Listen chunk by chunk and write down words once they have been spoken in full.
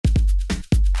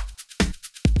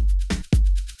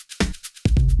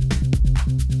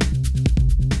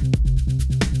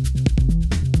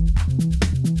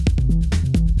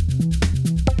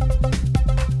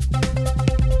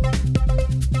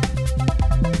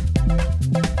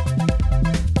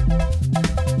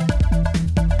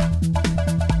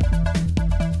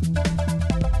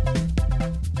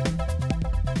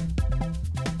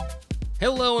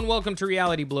welcome to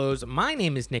Reality Blows. My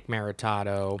name is Nick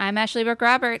Maritato. I'm Ashley Brooke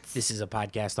Roberts. This is a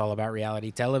podcast all about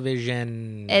reality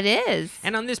television. It is.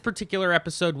 And on this particular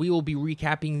episode, we will be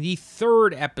recapping the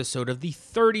third episode of the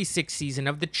 36th season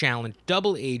of The Challenge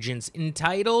Double Agents,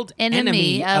 entitled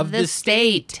Enemy of the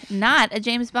State. Not a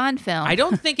James Bond film. I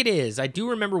don't think it is. I do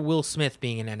remember Will Smith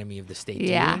being an enemy of the state. Do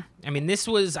Yeah. you? I mean, this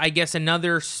was, I guess,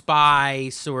 another spy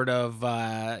sort of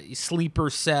sleeper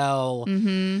cell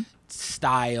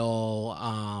style.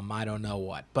 I don't know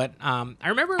what. But I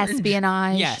remember...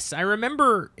 Espionage. Yes. I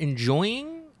remember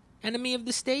enjoying Enemy of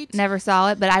the State. Never saw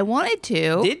it, but I wanted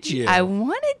to. Did you? I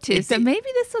wanted to. It Maybe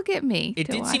this will get me It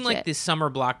to did watch seem like it. this summer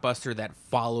blockbuster that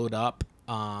followed up...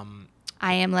 I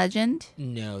Am Legend?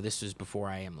 No, this was before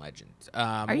I Am Legend.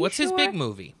 Are you what's his sure? big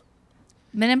movie?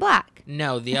 Men in Black.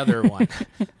 No, the other one.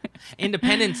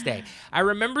 Independence Day. I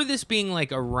remember this being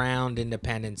like around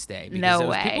Independence Day. Because No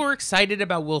way. People were excited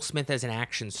about Will Smith as an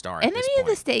action star at Enemy this of the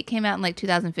point. State came out in like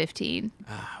 2015.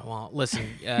 Well, listen.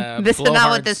 This is not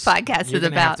what this podcast you're is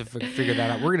gonna have about. to figure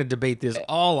that out. We're going to debate this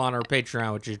all on our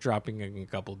Patreon, which is dropping in a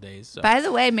couple days. So. By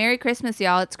the way, Merry Christmas,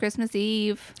 y'all. It's Christmas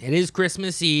Eve. It is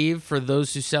Christmas Eve for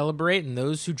those who celebrate and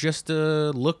those who just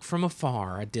look from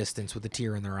afar, a distance with a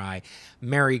tear in their eye.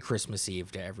 Merry Christmas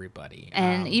Eve to everybody.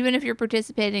 And even if you're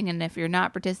participating and if you're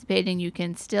not participating, you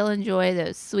can still enjoy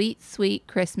those sweet, sweet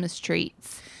Christmas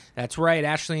treats. That's right.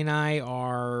 Ashley and I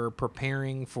are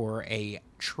preparing for a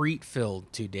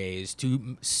treat-filled 2 days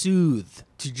to soothe,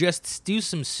 to just do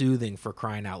some soothing, for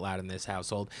crying out loud, in this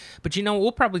household. But you know,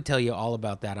 we'll probably tell you all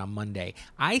about that on Monday.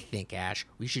 I think, Ash,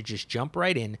 we should just jump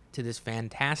right in to this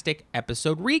fantastic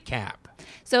episode recap.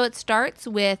 So it starts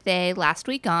with a Last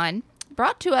Week On,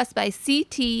 brought to us by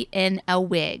CT in a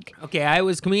wig. Okay, I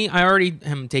already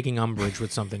am taking umbrage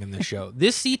with something in this show.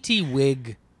 This CT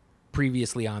wig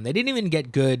previously on, they didn't even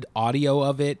get good audio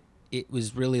of it. It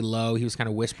was really low. He was kind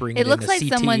of whispering It looks into like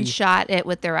CT. someone shot it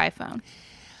with their iPhone.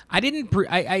 I didn't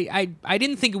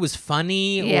think it was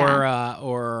funny Yeah.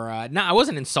 or no, I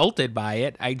wasn't insulted by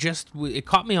it. It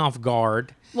caught me off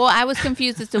guard. Well, I was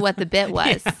confused as to what the bit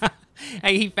was.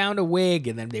 He found a wig,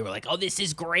 and then they were like, "Oh, this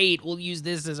is great. We'll use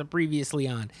this as a previously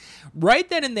on." Right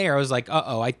then and there, I was like,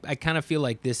 "Uh-oh, I kind of feel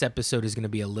like this episode is going to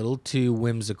be a little too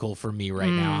whimsical for me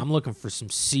right now. I'm looking for some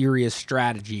serious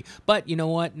strategy." But you know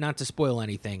what? Not to spoil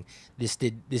anything, this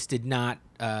did not.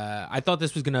 I thought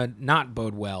this was going to not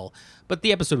bode well, but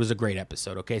the episode was a great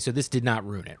episode, okay? So this did not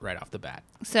ruin it right off the bat.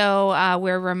 So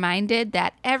we're reminded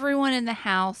that everyone in the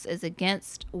house is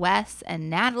against Wes and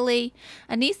Natalie.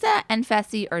 Anissa and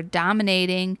Fessy are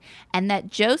dominating, and that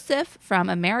Joseph from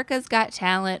America's Got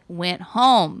Talent went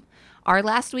home. Our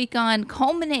Last Week On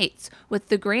culminates with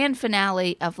the grand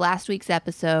finale of last week's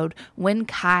episode when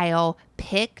Kyle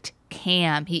picked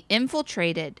Cam. He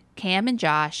infiltrated Cam and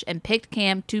Josh and picked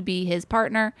Cam to be his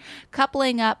partner,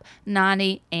 coupling up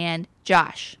Nany and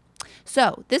Josh.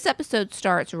 So this episode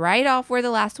starts right off where the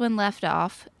last one left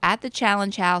off, at the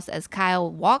challenge house, as Kyle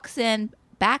walks in,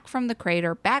 back from the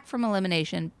crater, back from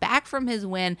elimination, back from his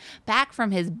win, back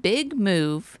from his big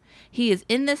move. He is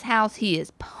in this house. He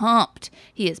is pumped.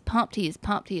 He is pumped. He is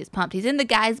pumped. He is pumped. He's in the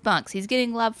guys' bunks. He's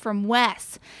getting love from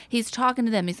Wes. He's talking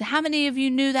to them. He said, "How many of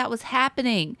you knew that was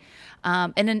happening?"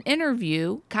 In an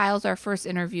interview, Kyle's our first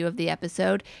interview of the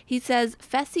episode, he says,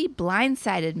 "Fessy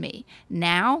blindsided me.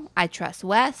 Now I trust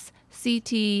Wes,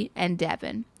 CT, and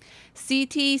Devin."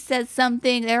 CT says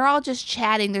something. They're all just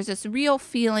chatting. There's this real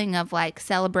feeling of like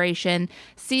celebration.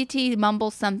 CT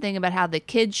mumbles something about how the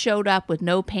kid showed up with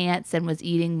no pants and was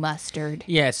eating mustard.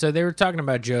 Yeah, so they were talking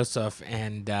about Joseph,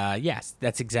 and yes,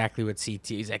 that's exactly what CT.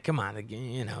 He's like, "Come on,"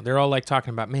 they're all like talking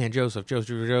about, "Man, Joseph.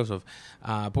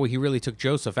 Boy, he really took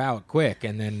Joseph out quick."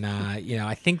 And then,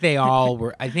 I think they all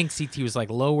were. I think CT was like,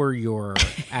 "Lower your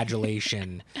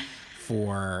adulation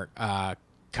for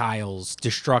Kyle's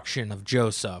destruction of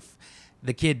Joseph.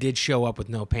 The kid did show up with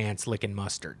no pants, licking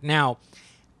mustard." Now,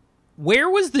 where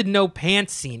was the no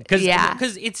pants scene?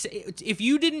 Because it's if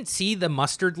you didn't see the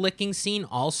mustard licking scene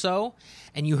also,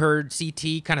 and you heard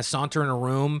CT kind of saunter in a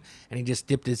room, and he just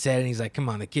dipped his head, and he's like, "Come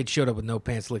on, the kid showed up with no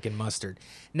pants, licking mustard."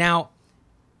 Now,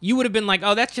 you would have been like,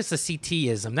 "Oh, that's just a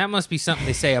CT-ism. That must be something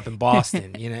they say up in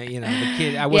Boston." The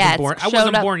kid. I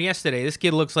wasn't born yesterday. This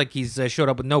kid looks like he's showed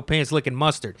up with no pants, licking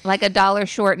mustard. Like a dollar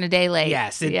short and a day late.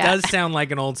 Yes, it does sound like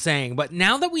an old saying. But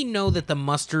now that we know that the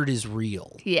mustard is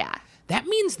real, yeah, that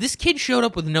means this kid showed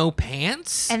up with no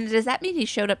pants. And does that mean he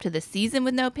showed up to the season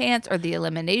with no pants or the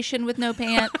elimination with no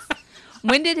pants?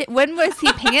 When was he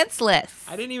pantsless?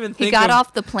 I didn't even think he got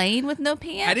off the plane with no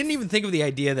pants. I didn't even think of the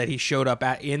idea that he showed up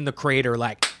in the crater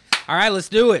like, "All right, let's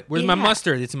do it. Where's my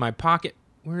mustard? It's in my pocket."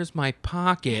 Where's my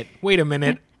pocket? Wait a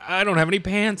minute. I don't have any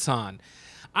pants on.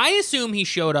 I assume he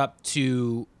showed up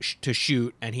to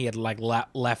shoot, and he had like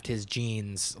left his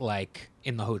jeans like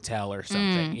in the hotel or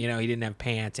something. You know, he didn't have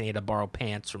pants, and he had to borrow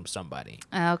pants from somebody.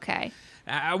 Okay.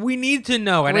 We need to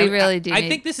know. And We really do I need-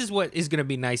 think this is what is going to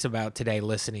be nice about today,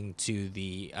 listening to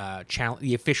the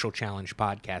the official challenge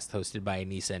podcast hosted by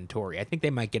Anissa and Tori. I think they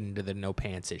might get into the no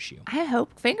pants issue. I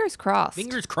hope. Fingers crossed.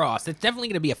 Fingers crossed. It's definitely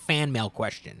going to be a fan mail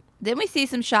question. Then we see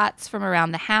some shots from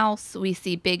around the house. We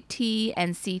see Big T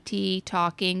and CT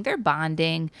talking. They're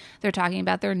bonding. They're talking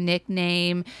about their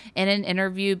nickname. In an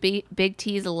interview, Big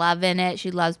T's loving it. She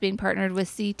loves being partnered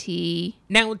with CT.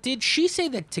 Now, did she say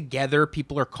that together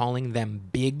people are calling them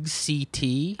Big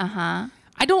CT? Uh-huh.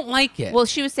 I don't like it. Well,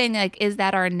 she was saying, like, is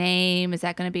that our name? Is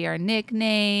that going to be our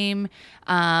nickname?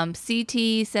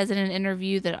 CT says in an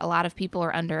interview that a lot of people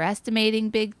are underestimating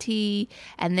Big T.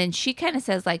 And then she kind of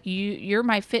says, like, you're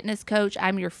my fitness coach.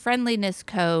 I'm your friendliness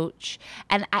coach.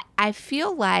 And I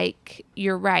feel like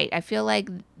you're right. I feel like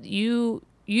you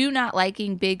not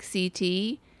liking Big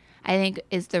CT, I think,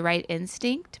 is the right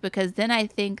instinct, because then I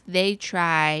think they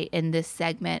try in this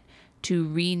segment to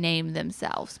rename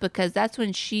themselves, because that's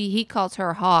when he calls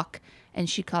her Hawk and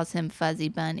she calls him Fuzzy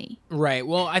Bunny. Right.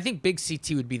 Well, I think Big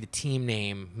CT would be the team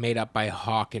name made up by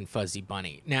Hawk and Fuzzy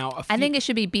Bunny. Now, I think it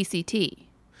should be BCT.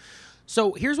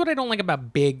 So here's what I don't like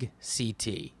about Big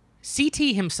CT.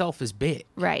 CT himself is big.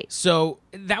 Right. So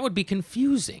that would be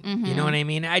confusing. You know what I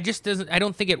mean? I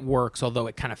don't think it works, although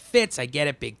it kind of fits. I get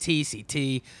it. Big T,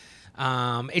 CT.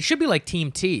 It should be like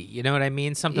Team T. You know what I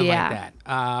mean? Something like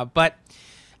that. But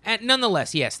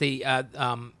nonetheless, yes,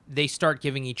 they start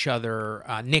giving each other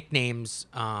nicknames,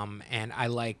 and I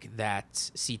like that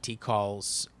CT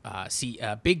calls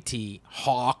Big T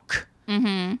Hawk.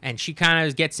 Mm-hmm. And she kind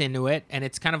of gets into it, and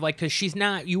it's kind of like, because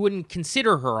you wouldn't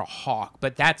consider her a hawk,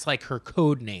 but that's like her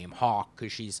code name, Hawk,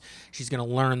 because she's going to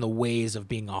learn the ways of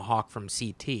being a hawk from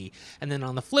CT. And then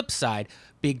on the flip side,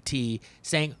 Big T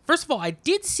saying, first of all, I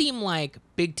did seem like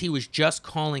Big T was just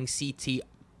calling CT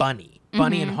Bunny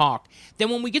and Hawk. Then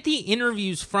when we get the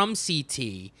interviews from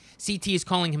CT is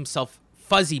calling himself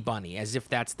Fuzzy Bunny, as if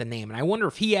that's the name. And I wonder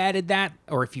if he added that,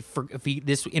 or if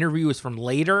this interview was from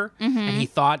later and he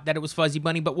thought that it was Fuzzy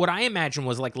Bunny. But what I imagine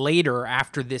was, like, later,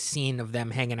 after this scene of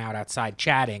them hanging out outside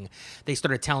chatting, they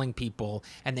started telling people,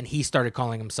 and then he started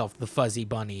calling himself the Fuzzy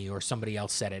Bunny, or somebody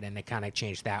else said it, and it kind of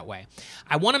changed that way.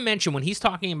 I want to mention, when he's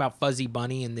talking about Fuzzy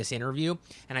Bunny in this interview,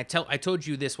 and I told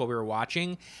you this while we were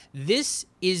watching, this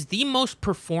is the most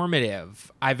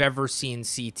performative I've ever seen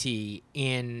CT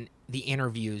in the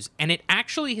interviews, and it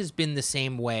actually has been the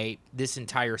same way this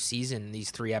entire season,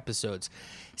 these 3 episodes.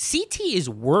 CT is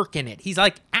working it. He's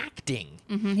like acting.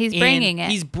 Mm-hmm. He's bringing it.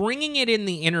 He's bringing it in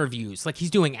the interviews. Like, he's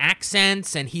doing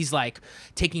accents, and he's like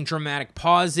taking dramatic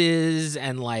pauses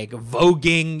and like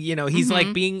voguing, you know, he's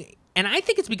like being, and I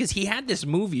think it's because he had this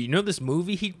movie, you know, this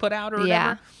movie he put out or whatever.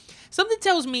 Yeah. Something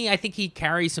tells me I think he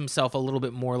carries himself a little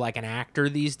bit more like an actor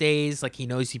these days. Like, he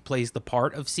knows he plays the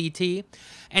part of CT.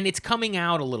 And it's coming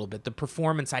out a little bit, the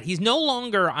performance side. He's no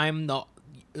longer, I'm the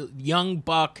young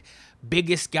buck,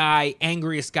 biggest guy,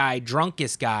 angriest guy,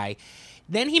 drunkest guy.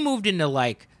 Then he moved into,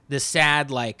 like, the sad,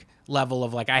 like, level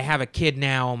of, like, I have a kid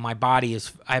now, my body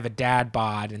is, I have a dad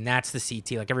bod, and that's the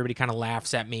CT. Like, everybody kind of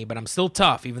laughs at me, but I'm still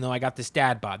tough, even though I got this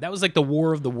dad bod. That was like the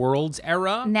War of the Worlds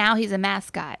era. Now he's a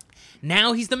mascot.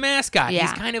 Now he's the mascot. Yeah.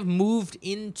 He's kind of moved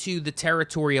into the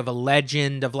territory of a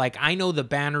legend of, like, I know the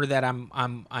banner that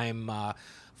I'm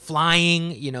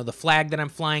flying, you know, the flag that I'm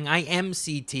flying. I am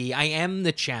CT. I am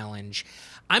the challenge.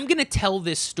 I'm going to tell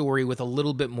this story with a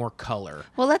little bit more color.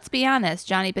 Well, let's be honest.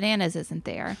 Johnny Bananas isn't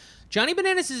there. Johnny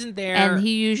Bananas isn't there. And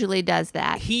he usually does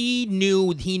that. He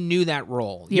knew that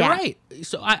role. Yeah. You're right.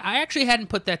 So I actually hadn't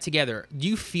put that together. Do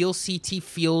you feel CT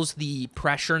feels the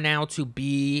pressure now to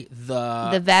be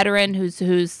the veteran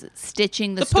who's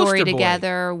stitching the poster story boy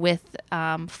together with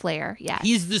Flair? Yeah.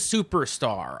 He's the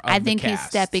superstar of I think the he's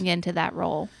cast. stepping into that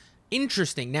role.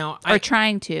 Interesting. Now, Or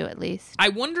trying to, at least. I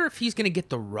wonder if he's going to get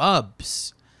the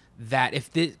rubs that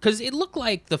if this, because it looked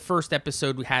like the first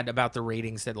episode we had about the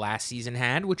ratings that last season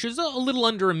had, which is a little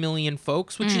under 1 million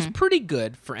folks, which is pretty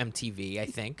good for MTV, I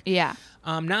think. Yeah.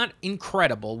 Not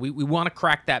incredible. We want to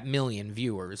crack that 1 million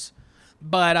viewers.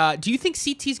 But do you think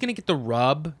CT's going to get the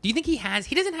rub? Do you think he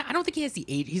doesn't have, I don't think he has the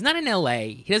age. He's not in LA.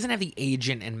 He doesn't have the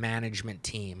agent and management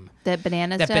team That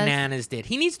Bananas that does? Bananas did.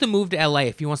 He needs to move to LA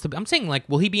if he wants to. I'm saying, like,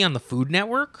 will he be on the Food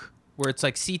Network? Where it's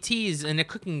like CT is in a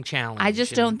cooking challenge. I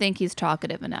just don't think he's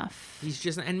talkative enough. He's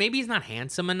just, and maybe he's not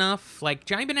handsome enough. Like,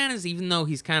 Johnny Bananas, even though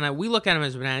he's kind of, we look at him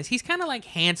as Bananas, he's kind of like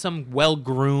handsome,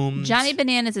 well-groomed. Johnny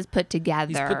Bananas is put together.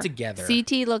 He's put together.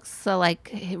 CT looks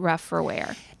like rough for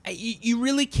wear. You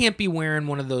really can't be wearing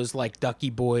one of those like Ducky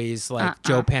Boys, like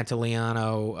Joe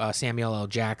Pantoliano, Samuel L.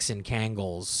 Jackson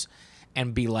Kangles,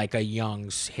 and be like a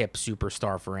young hip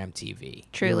superstar for MTV.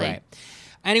 Truly. You're right.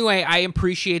 Anyway, I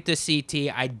appreciate the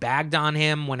CT. I bagged on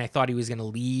him when I thought he was going to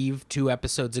leave 2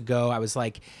 episodes ago. I was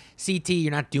like, CT,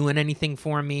 you're not doing anything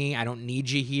for me. I don't need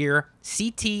you here.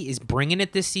 CT is bringing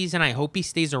it this season. I hope he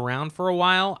stays around for a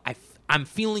while. I'm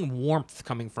feeling warmth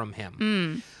coming from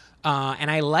him.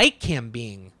 And I like him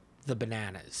being the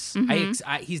Bananas.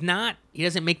 He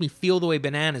doesn't make me feel the way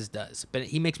Bananas does, but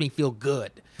he makes me feel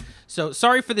good. So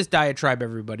sorry for this diatribe,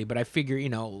 everybody, but I figure,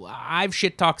 I've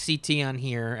shit-talked CT on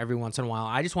here every once in a while.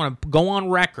 I just want to go on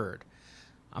record.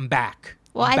 I'm back.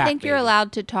 Well, I'm I back, think you're baby.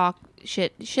 allowed to talk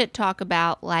shit talk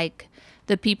about, like,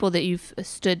 the people that you've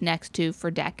stood next to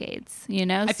for decades.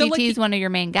 I feel CT's like one of your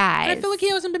main guys. I feel like he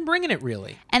hasn't been bringing it,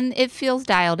 really. And it feels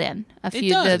dialed in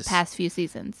the past few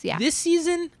seasons. Yeah. This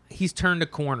season, he's turned a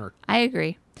corner. I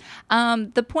agree.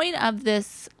 The point of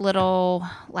this little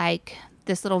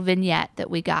vignette that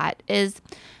we got is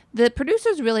the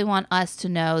producers really want us to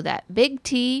know that Big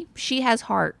T, she has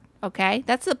heart. Okay,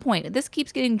 that's the point. This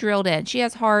keeps getting drilled in. She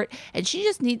has heart, and she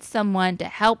just needs someone to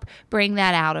help bring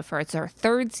that out of her. It's her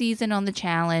 3rd season on the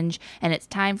challenge, and it's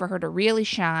time for her to really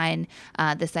shine.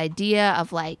 This idea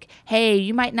of like, hey,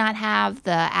 you might not have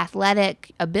the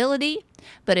athletic ability,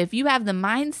 but if you have the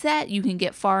mindset, you can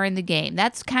get far in the game.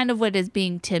 That's kind of what is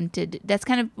being tempted. That's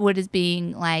kind of what is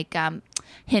being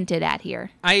hinted at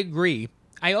here. I agree.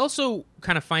 I also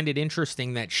kind of find it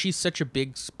interesting that she's such a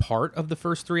big part of the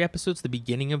first 3 episodes, the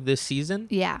beginning of this season.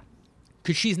 Yeah.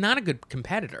 Because she's not a good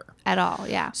competitor. At all,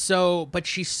 yeah. But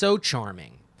she's so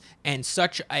charming and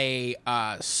such a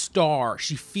star.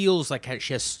 She feels like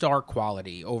she has star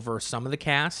quality over some of the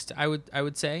cast, I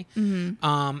would say.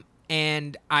 Mm-hmm.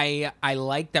 And I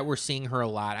like that we're seeing her a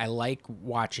lot. I like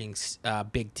watching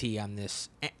Big T on this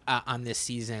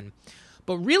season.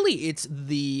 But really, it's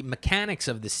the mechanics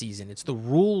of the season. It's the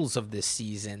rules of this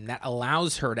season that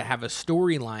allows her to have a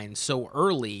storyline so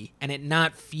early and it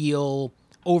not feel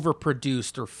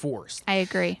overproduced or forced. I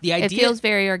agree. It feels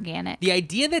very organic. The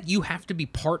idea that you have to be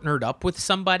partnered up with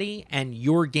somebody and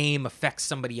your game affects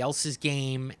somebody else's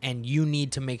game and you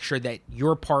need to make sure that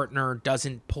your partner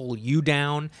doesn't pull you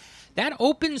down, that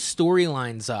opens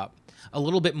storylines up a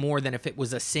little bit more than if it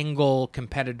was a single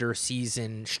competitor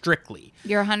season strictly.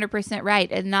 You're 100%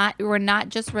 right. And we're not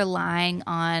just relying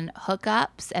on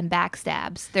hookups and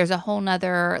backstabs. There's a whole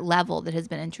nother level that has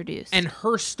been introduced. And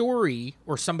her story,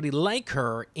 or somebody like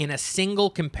her, in a single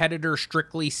competitor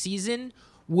strictly season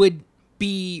would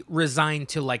be resigned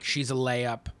to like she's a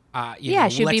layup.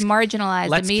 She'd be marginalized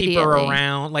let's immediately. Keep her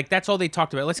around. Like, that's all they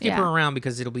talked about. Let's keep her Yeah. around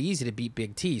because it'll be easy to beat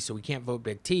Big T, so we can't vote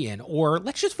Big T in. Or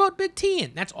let's just vote Big T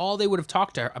in. That's all they would have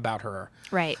talked to her about her.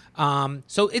 Right.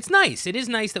 So it's nice. It is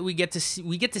nice that we get to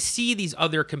see these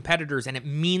other competitors, and it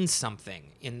means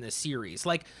something in the series.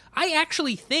 Like, I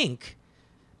actually think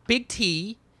Big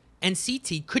T and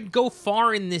CT could go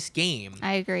far in this game.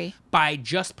 I agree. By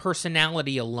just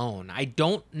personality alone. I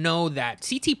don't know that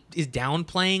CT is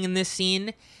downplaying in this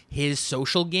scene his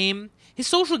social game. His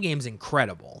social game's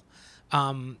incredible.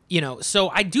 So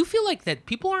I do feel like that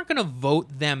people aren't going to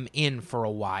vote them in for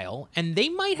a while, and they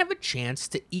might have a chance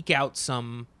to eke out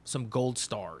some gold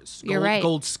stars. You're right.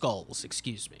 Gold skulls,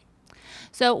 excuse me.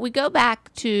 So we go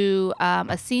back to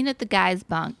a scene at the guys'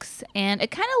 bunks, and it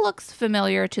kind of looks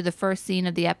familiar to the first scene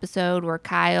of the episode where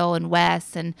Kyle and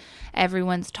Wes and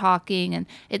everyone's talking, and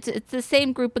it's the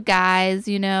same group of guys.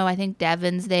 I think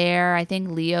Devin's there, I think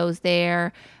Leo's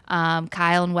there,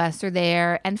 Kyle and Wes are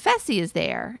there, and Fessy is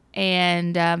there.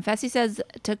 And Fessy says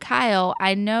to Kyle,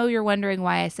 "I know you're wondering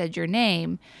why I said your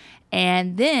name."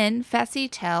 And then Fessy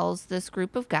tells this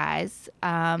group of guys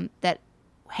that,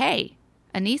 hey,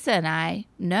 Aneesa and I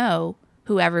know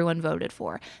who everyone voted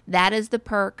for. That is the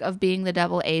perk of being the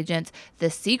double agents. The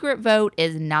secret vote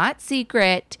is not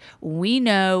secret. We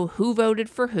know who voted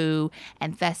for who.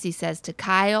 And Fessy says to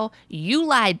Kyle, "You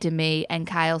lied to me." And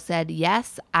Kyle said,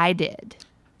 "Yes, I did."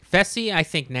 Fessy, I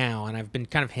think now, and I've been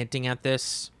kind of hinting at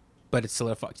this, but it's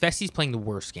solidified. Fessy's playing the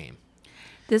worst game.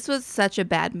 This was such a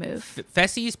bad move.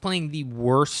 Fessy is playing the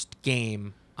worst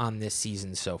game on this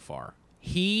season so far.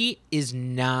 He is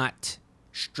not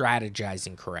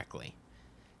strategizing correctly.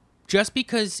 Just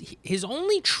because his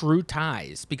only true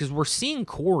ties, because we're seeing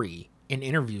Corey in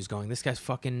interviews going, this guy's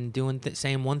fucking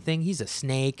saying one thing, he's a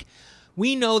snake.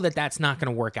 We know that that's not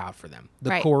going to work out for them.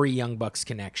 The Right. Corey Young Bucks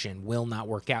connection will not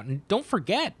work out. And don't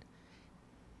forget,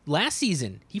 last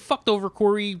season he fucked over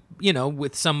Corey,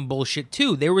 with some bullshit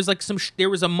too. There was like there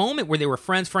was a moment where they were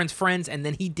friends, and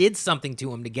then he did something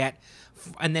to him to get.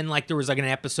 And then, like, there was, like, an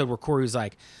episode where Corey was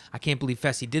like, I can't believe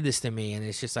Fessy did this to me. And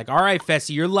it's just like, all right,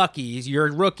 Fessy, you're lucky. You're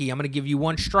a rookie. I'm going to give you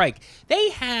one strike. They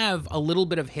have a little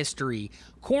bit of history.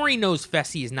 Corey knows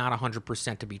Fessy is not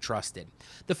 100% to be trusted.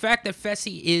 The fact that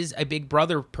Fessy is a Big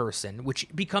Brother person, which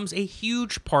becomes a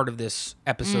huge part of this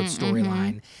episode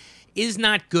storyline, is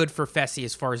not good for Fessy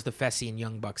as far as the Fessy and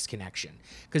Young Bucks connection.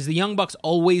 Because the Young Bucks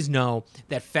always know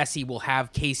that Fessy will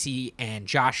have Casey and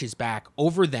Josh's back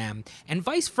over them, and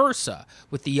vice versa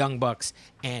with the Young Bucks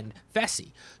and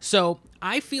Fessy. So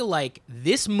I feel like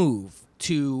this move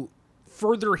to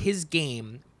further his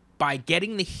game by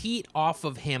getting the heat off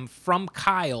of him from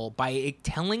Kyle, by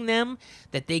telling them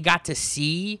that they got to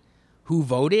see who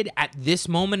voted at this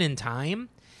moment in time.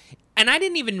 And I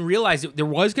didn't even realize that there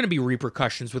was going to be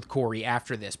repercussions with Corey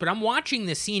after this. But I'm watching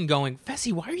this scene going,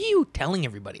 Fessy, why are you telling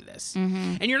everybody this?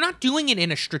 And you're not doing it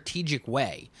in a strategic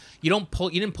way. You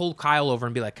didn't pull Kyle over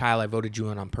and be like, Kyle, I voted you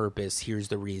in on purpose. Here's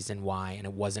the reason why. And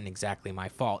it wasn't exactly my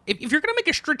fault. If you're going to make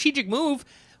a strategic move,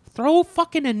 throw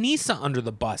fucking Anissa under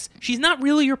the bus. She's not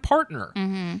really your partner.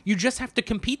 You just have to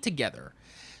compete together.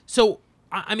 So,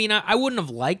 I mean, I wouldn't have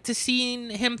liked to see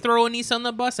him throw Anissa on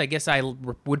the bus. I guess I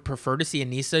would prefer to see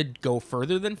Anissa go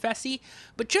further than Fessy.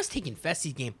 But just taking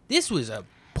Fessy's game, this was a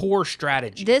poor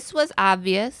strategy. This was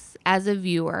obvious as a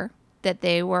viewer that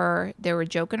they were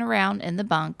joking around in the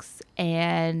bunks,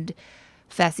 and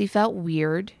Fessy felt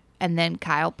weird. And then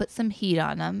Kyle put some heat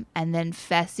on him, and then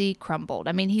Fessy crumbled.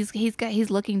 I mean, he's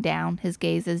looking down. His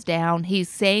gaze is down. He's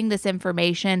saying this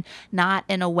information not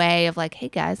in a way of like, "Hey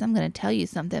guys, I'm going to tell you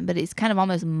something," but he's kind of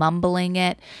almost mumbling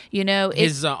it.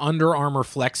 His Under Armour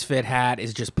Flex Fit hat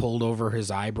is just pulled over his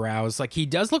eyebrows. Like, he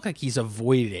does look like he's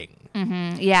avoiding.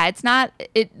 Yeah, it's not.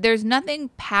 There's nothing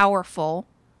powerful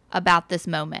about this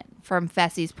moment from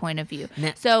Fessy's point of view.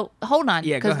 So hold on,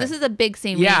 because this is a big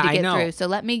scene we need to get through. So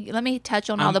let me touch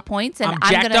on all the points. And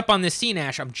I'm jacked up on this scene,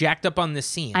 Ash. I'm jacked up on this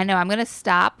scene. I know. I'm going to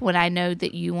stop when I know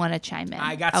that you want to chime in.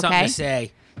 I got something to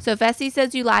say. So Fessy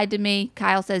says, you lied to me.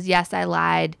 Kyle says, yes, I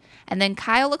lied. And then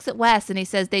Kyle looks at Wes and he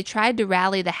says, they tried to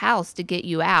rally the house to get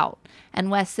you out.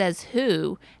 And Wes says,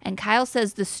 who? And Kyle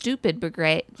says, the stupid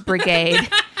brigade.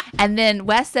 And then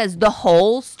Wes says, the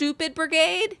whole stupid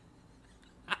brigade?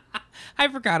 I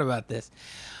forgot about this.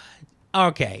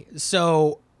 Okay,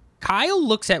 so Kyle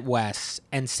looks at Wes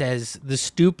and says, the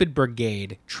stupid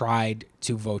brigade tried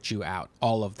to vote you out,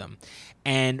 all of them.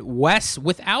 And Wes,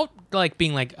 without like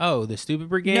being like, oh, the stupid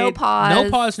brigade. No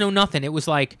pause, no nothing. It was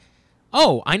like,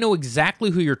 oh, I know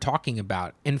exactly who you're talking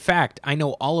about. In fact, I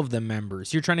know all of the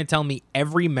members. You're trying to tell me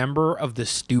every member of the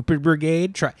stupid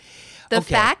brigade The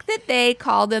fact that they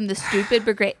call them the stupid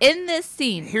brigade in this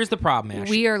scene. Here's the problem, Ash.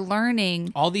 We are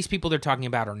learning. All these people they're talking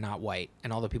about are not white,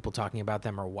 and all the people talking about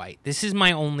them are white. This is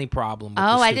my only problem with the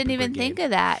I stupid didn't even brigade. think of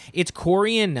that. It's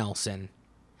Corey and Nelson.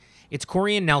 It's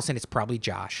probably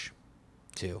Josh,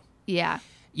 too. Yeah.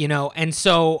 And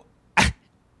so,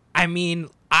 I mean,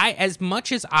 as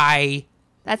much as I...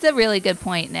 That's a really good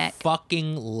point, Nick.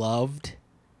 Fucking loved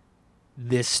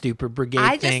this stupid brigade thing.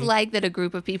 I just like that a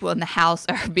group of people in the house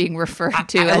are being referred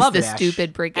to as the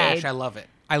stupid brigade. Ash, I love it.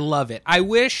 I love it. I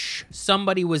wish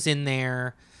somebody was in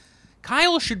there.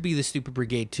 Kyle should be the stupid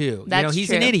brigade too. That's he's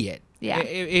true. an idiot. Yeah.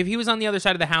 If he was on the other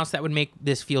side of the house, that would make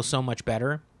this feel so much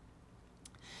better.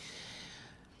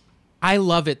 I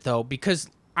love it though, because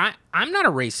I'm not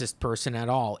a racist person at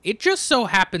all. It just so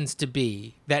happens to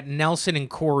be that Nelson and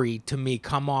Corey, to me,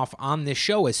 come off on this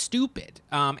show as stupid.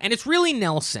 And it's really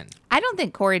Nelson. I don't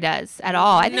think Corey does at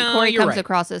all. I think Corey comes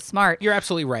across as smart. You're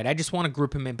absolutely right. I just want to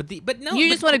group him in. You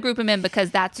just want to group him in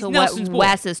because that's what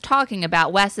Wes is talking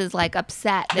about. Wes is like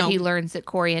upset that he learns that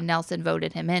Corey and Nelson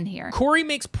voted him in here. Corey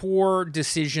makes poor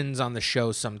decisions on the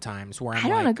show sometimes where I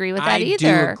don't agree with that either.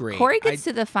 I do agree. Corey gets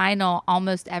to the final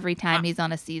almost every time he's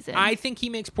on a season. I think he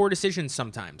makes poor decisions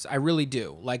sometimes. I really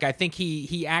do. Like, I think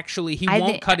he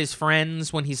won't cut his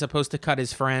friends when he's supposed to cut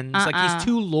his friends. Like, he's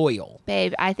too loyal.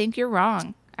 Babe, I think you're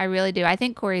wrong. I really do. I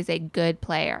think Corey's a good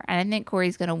player, and I think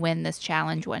Corey's going to win this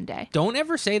challenge one day. Don't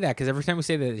ever say that, because every time we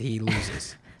say that, he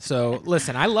loses. So,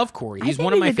 listen, I love Corey. He's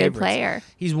one of my favorites. Good player.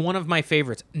 He's one of my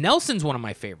favorites. Nelson's one of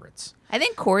my favorites. I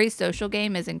think Corey's social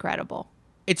game is incredible.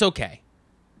 It's okay.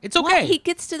 It's okay. What? He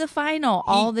gets to the final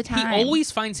all the time. He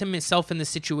always finds himself in the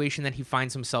situation that he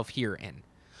finds himself here in,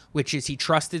 which is he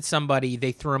trusted somebody,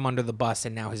 they threw him under the bus,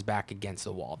 and now he's back against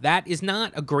the wall. That is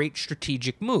not a great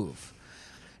strategic move.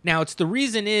 Now, it's the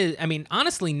reason is, I mean,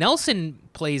 honestly, Nelson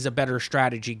plays a better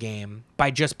strategy game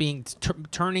by just being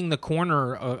turning the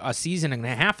corner a season and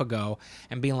a half ago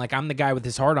and being like, I'm the guy with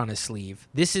his heart on his sleeve.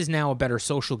 This is now a better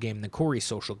social game than Corey's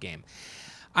social game.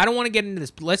 I don't want to get into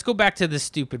this, but let's go back to the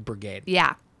stupid brigade.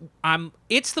 Yeah.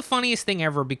 It's the funniest thing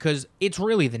ever because it's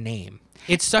really the name.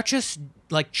 It's such a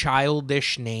like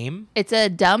childish name. It's a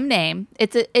dumb name.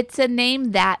 It's a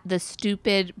name that the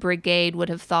stupid brigade would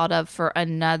have thought of for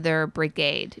another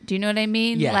brigade. Do you know what I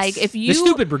mean? Yes. Like if The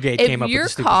stupid brigade came up with the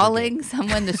stupid If you're calling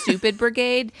someone the stupid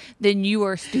brigade, then you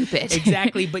are stupid.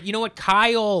 Exactly. But you know what?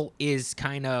 Kyle is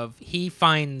he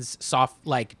finds soft,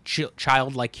 like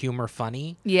childlike humor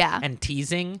funny. Yeah. And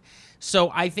teasing.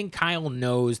 So I think Kyle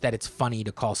knows that it's funny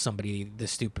to call somebody the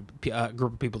stupid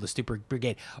group of people the stupid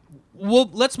brigade. Well,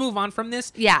 let's move on from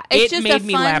this. Yeah, it's it just made a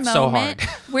me fun laugh moment.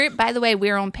 so hard. By the way,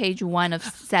 we're on page 1 of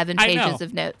 7 pages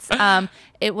of notes.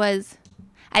 It was,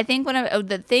 I think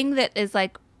the thing that is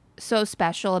like so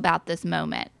special about this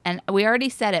moment, and we already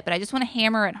said it, but I just want to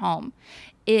hammer it home,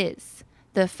 is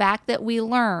the fact that we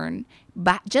learn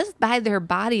just by their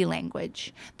body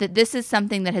language that this is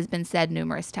something that has been said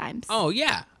numerous times. Oh,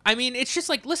 yeah. I mean, it's just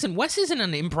like, listen, Wes isn't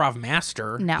an improv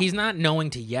master. No. He's not knowing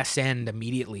to yes-end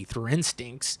immediately through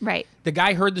instincts. Right. The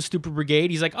guy heard the Stupid Brigade.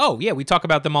 He's like, oh, yeah, we talk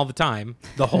about them all the time.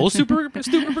 The whole Stupid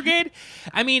Brigade?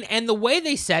 I mean, and the way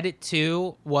they said it,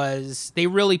 too, was they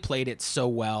really played it so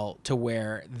well to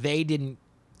where they didn't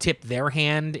tip their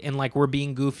hand in, like, we're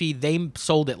being goofy. They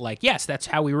sold it like, yes, that's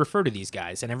how we refer to these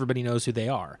guys, and everybody knows who they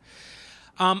are.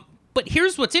 But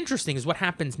here's what's interesting is what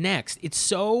happens next. It's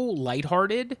so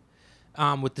lighthearted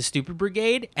with the Stupid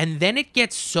Brigade, and then it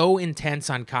gets so intense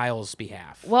on Kyle's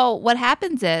behalf. Well, what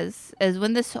happens is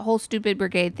when this whole Stupid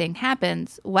Brigade thing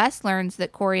happens, Wes learns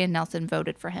that Corey and Nelson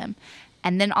voted for him.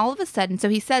 And then all of a sudden, so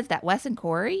he says that, Wes and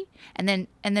Corey, and then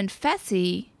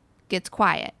Fessy gets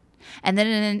quiet. And then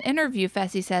in an interview,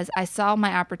 Fessy says, I saw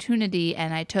my opportunity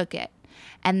and I took it.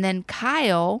 And then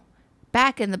Kyle,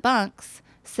 back in the bunks,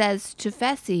 says to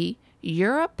Fessy,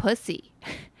 you're a pussy.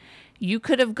 You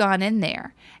could have gone in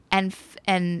there. And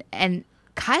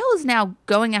Kyle is now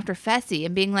going after Fessy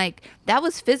and being like, that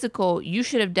was physical. You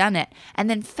should have done it. And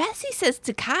then Fessy says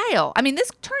to Kyle, I mean,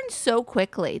 this turns so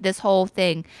quickly, this whole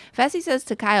thing. Fessy says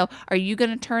to Kyle, are you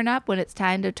going to turn up when it's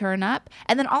time to turn up?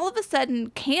 And then all of a sudden,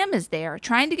 Cam is there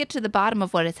trying to get to the bottom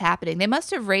of what is happening. They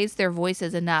must have raised their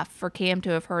voices enough for Cam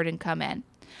to have heard and come in.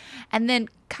 And then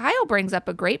Kyle brings up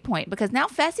a great point because now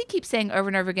Fessy keeps saying over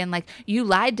and over again, like, you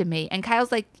lied to me. And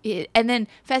Kyle's like, and then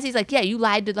Fessy's like, yeah, you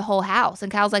lied to the whole house.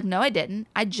 And Kyle's like, no, I didn't.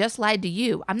 I just lied to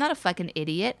you. I'm not a fucking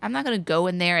idiot. I'm not going to go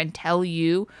in there and tell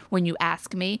you when you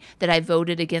ask me that I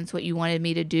voted against what you wanted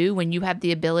me to do when you have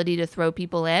the ability to throw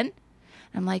people in. And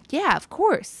I'm like, yeah, of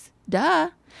course.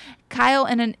 Duh. Kyle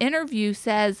in an interview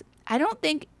says, I don't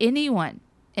think anyone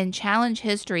in challenge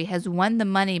history has won the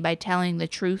money by telling the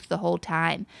truth the whole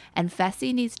time, and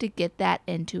Fessy needs to get that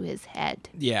into his head.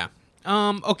 Yeah.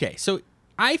 Okay, so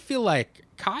I feel like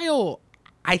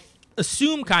I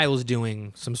assume Kyle's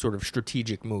doing some sort of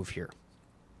strategic move here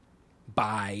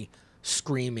by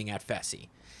screaming at Fessy.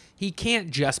 He can't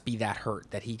just be that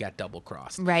hurt that he got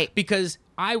double-crossed. Right. Because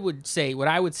what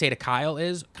I would say to Kyle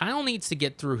is, Kyle needs to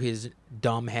get through his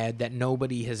dumb head that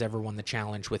nobody has ever won the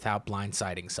challenge without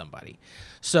blindsiding somebody.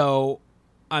 So,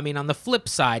 I mean, on the flip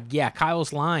side, yeah,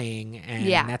 Kyle's lying, and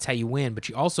that's how you win, but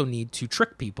you also need to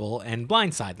trick people and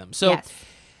blindside them. So, yes.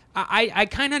 I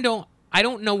kind of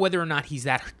don't know whether or not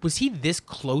was he this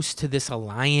close to this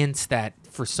alliance that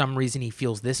for some reason he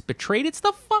feels this betrayed? It's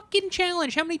the fucking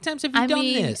challenge. How many times have you done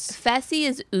this? Fessy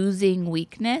is oozing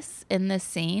weakness in this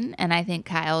scene, and I think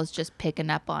Kyle is just picking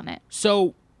up on it.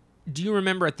 So, do you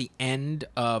remember at the end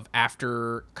of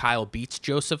after Kyle beats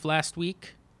Joseph last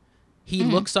week? He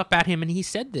looks up at him and he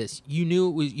said this. You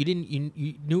knew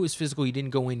it was physical. You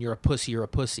didn't go in. You're a pussy. You're a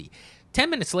pussy. 10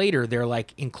 minutes later, they're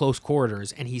like in close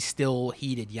quarters, and he's still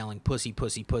heated, yelling "pussy,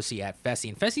 pussy, pussy" at Fessy,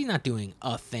 and Fessy's not doing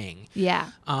a thing. Yeah.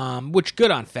 Which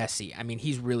good on Fessy. I mean,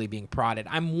 he's really being prodded.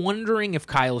 I'm wondering if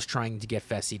Kyle's trying to get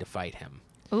Fessy to fight him.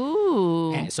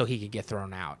 Ooh. So he could get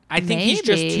thrown out. I think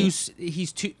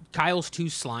he's too. Kyle's too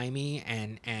slimy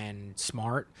and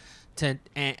smart.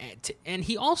 And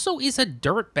he also is a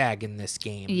dirtbag in this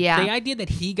game. Yeah. The idea that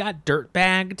he got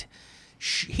dirtbagged,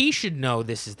 he should know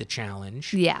this is the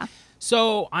challenge. Yeah.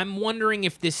 So I'm wondering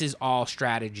if this is all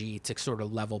strategy to sort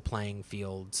of level playing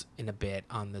fields in a bit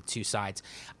on the two sides.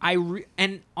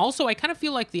 And also I kind of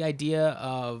feel like the idea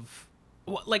of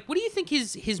Like, what do you think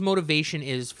his motivation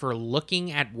is for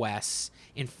looking at Wes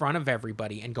in front of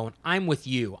everybody and going, I'm with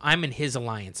you, I'm in his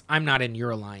alliance, I'm not in your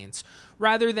alliance,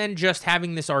 rather than just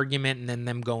having this argument and then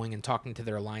them going and talking to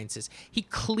their alliances? He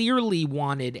clearly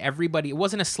wanted everybody, it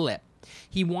wasn't a slip,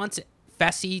 he wants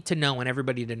Fessy to know and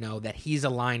everybody to know that he's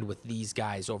aligned with these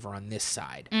guys over on this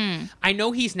side. I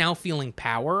know he's now feeling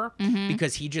power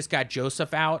because he just got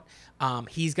Joseph out.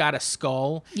 He's got a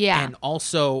skull. Yeah. And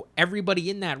also everybody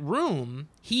in that room,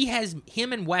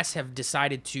 him and Wes have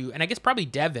decided to, and I guess probably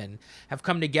Devin, have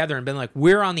come together and been like,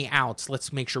 we're on the outs.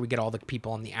 Let's make sure we get all the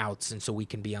people on the outs and so we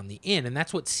can be on the in. And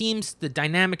that's what seems the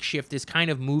dynamic shift is kind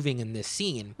of moving in this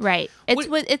scene. Right.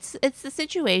 It's the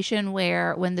situation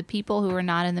where when the people who are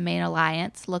not in the main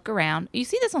alliance look around, you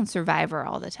see this on Survivor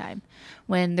all the time,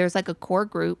 when there's like a core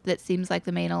group that seems like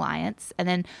the main alliance, and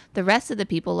then the rest of the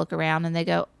people look around and they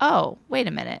go, oh, wait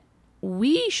a minute.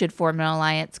 We should form an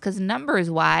alliance because numbers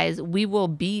wise, we will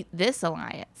beat this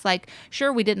alliance. Like,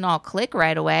 sure, we didn't all click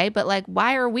right away, but like,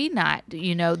 why are we not,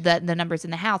 the numbers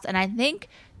in the house? And I think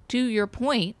to your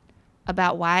point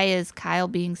about why is Kyle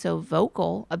being so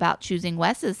vocal about choosing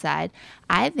Wes's side,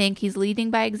 I think he's leading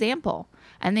by example.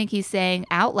 I think he's saying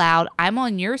out loud, I'm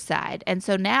on your side. And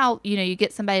so now, you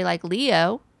get somebody like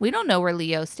Leo. We don't know where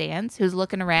Leo stands, who's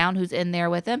looking around, who's in there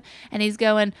with him. And he's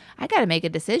going, I got to make a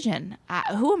decision.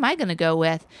 Who am I going to go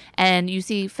with? And you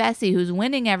see Fessy, who's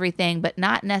winning everything, but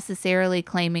not necessarily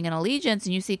claiming an allegiance.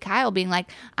 And you see Kyle being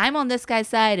like, I'm on this guy's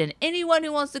side, and anyone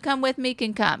who wants to come with me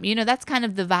can come. That's kind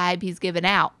of the vibe he's given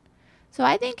out. So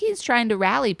I think he's trying to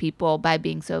rally people by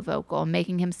being so vocal and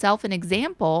making himself an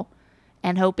example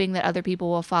and hoping that other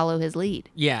people will follow his lead.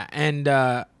 Yeah, and,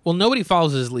 nobody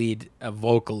follows his lead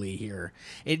vocally here.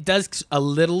 It does a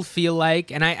little feel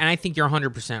like, and I think you're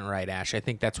 100% right, Ash. I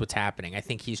think that's what's happening. I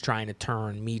think he's trying to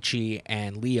turn Michi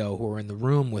and Leo, who are in the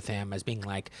room with him, as being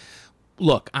like,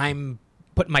 look, I'm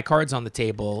putting my cards on the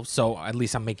table, so at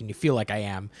least I'm making you feel like I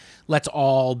am. Let's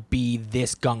all be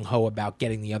this gung-ho about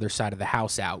getting the other side of the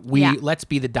house out. Let's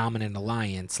be the dominant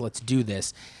alliance. Let's do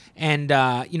this. And,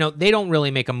 they don't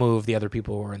really make a move, the other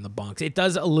people who are in the bunks. It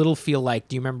does a little feel like,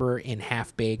 do you remember in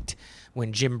Half-Baked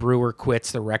when Jim Brewer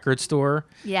quits the record store?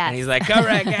 Yes. And he's like, all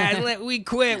right, guys, we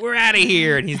quit. We're out of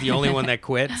here. And he's the only one that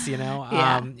quits,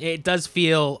 Yeah. It does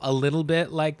feel a little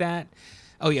bit like that.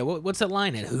 Oh, yeah, what's that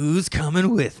line at? Who's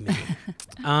coming with me?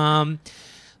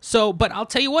 But I'll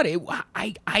tell you what,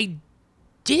 I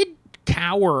did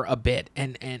cower a bit,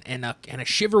 and a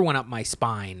shiver went up my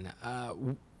spine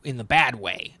in the bad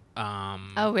way.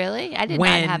 Oh, really? I did not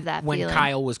have that when feeling.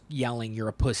 Kyle was yelling, you're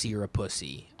a pussy, you're a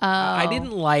pussy. Oh. I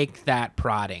didn't like that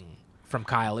prodding from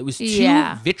Kyle. It was too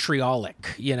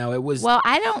vitriolic. It was. Well,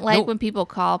 I don't like when people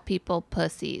call people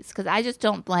pussies because I just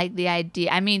don't like the idea.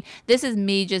 I mean, this is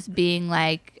me just being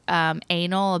like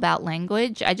anal about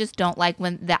language. I just don't like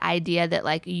when the idea that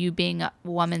like you being a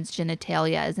woman's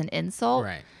genitalia is an insult.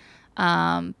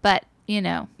 Right. But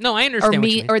No, I understand what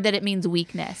you mean. Or that it means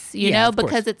weakness, because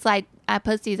course. it's like a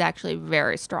pussy is actually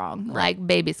very strong. Right. Like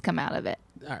babies come out of it.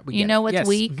 All right, What's yes.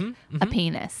 weak? Mm-hmm. A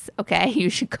penis. Okay, you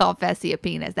should call Fessy a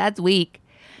penis. That's weak.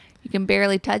 You can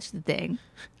barely touch the thing.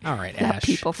 All right, Got Ash.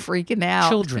 people freaking out.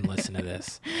 Children listen to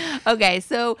this. Okay,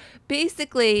 so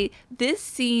basically this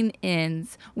scene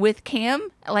ends with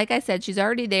Cam, like I said, she's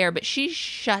already there, but she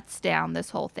shuts down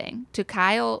this whole thing. To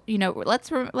Kyle,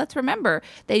 let's remember,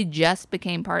 they just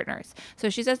became partners. So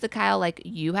she says to Kyle, like,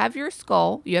 you have your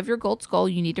skull, you have your gold skull,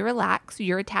 you need to relax,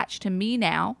 you're attached to me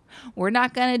now. We're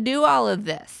not going to do all of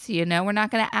this, we're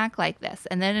not going to act like this.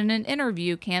 And then in an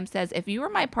interview, Cam says, if you are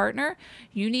my partner,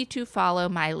 you need to follow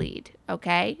my lead.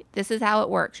 Okay, this is how it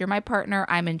works. You're my partner.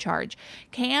 I'm in charge.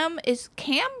 Is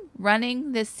Cam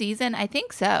running this season? I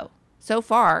think so. So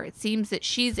far, it seems that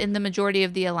she's in the majority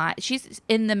of the alliance. She's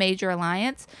in the major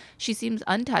alliance. She seems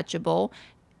untouchable.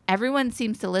 Everyone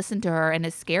seems to listen to her and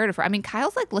is scared of her. I mean,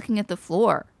 Kyle's like looking at the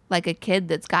floor like a kid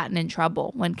that's gotten in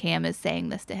trouble when Cam is saying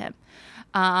this to him.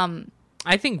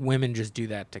 I think women just do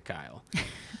that to Kyle.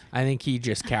 I think he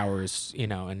just cowers,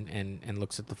 and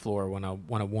looks at the floor when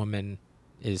a woman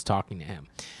is talking to him.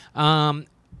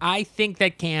 I think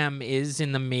that Cam is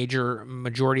in the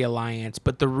majority alliance,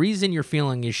 but the reason you're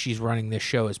feeling is she's running this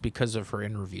show is because of her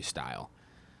interview style.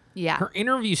 Yeah. Her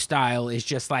interview style is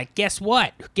just like, guess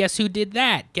what? Guess who did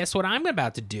that? Guess what I'm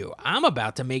about to do? I'm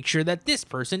about to make sure that this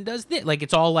person does this. Like,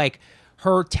 it's all like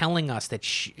her telling us that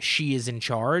she is in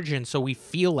charge, and so we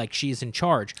feel like she's in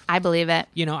charge. I believe it.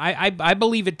 I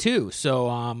believe it too.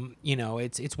 So,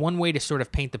 it's one way to sort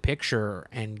of paint the picture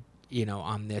and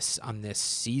on this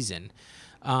season.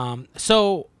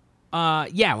 So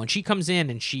yeah, when she comes in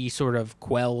and she sort of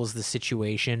quells the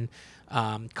situation,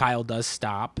 Kyle does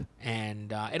stop,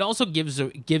 and it also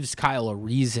gives Kyle a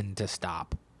reason to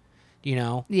stop. You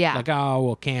know, Yeah. like, oh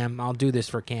well, Cam, I'll do this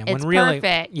for Cam. It's when really,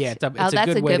 perfect. yeah, it's a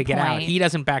That's good way to get out. point. He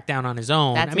doesn't back down on his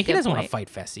own. That's I a mean, he good doesn't want to point.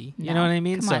 fight Fessy. You No. know what I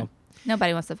mean? Come So on.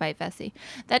 Nobody wants to fight Fessy.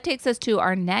 That takes us to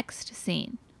our next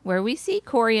scene, where we see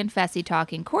Corey and Fessy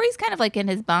talking. Corey's kind of like in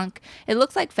his bunk. It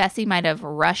looks like Fessy might have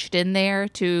rushed in there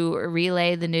to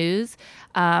relay the news.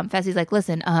 Fessy's like,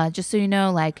 listen, just so you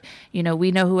know, like, you know,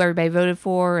 we know who everybody voted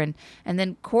for. And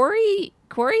then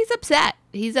Corey's upset.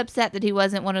 He's upset that he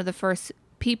wasn't one of the first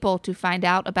people to find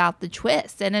out about the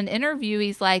twist. In an interview,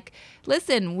 he's like,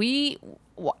 listen,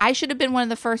 I should have been one of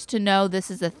the first to know this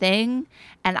is a thing,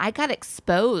 and I got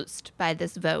exposed by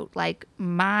this vote. Like,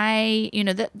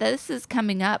 this is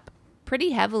coming up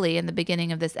pretty heavily in the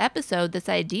beginning of this episode, this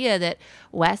idea that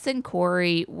Wes and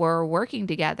Corey were working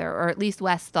together, or at least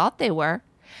Wes thought they were.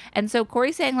 And so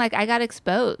Corey's saying, like, I got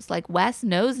exposed. Like, Wes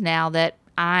knows now that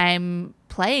I'm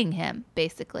playing him,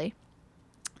 basically.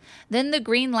 Then the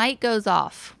green light goes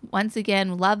off. Once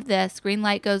again, love this. Green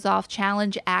light goes off.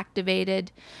 Challenge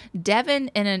activated. Devin,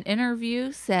 in an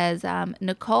interview, says,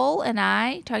 Nicole and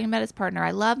I, talking about his partner,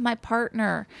 I love my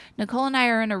partner. Nicole and I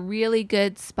are in a really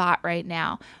good spot right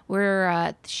now.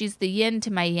 She's the yin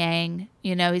to my yang.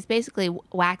 You know, he's basically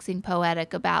waxing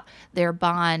poetic about their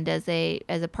bond as a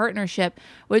partnership,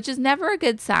 which is never a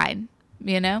good sign,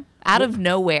 you know? Out of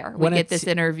nowhere, we get this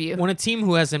interview. When a team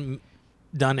who hasn't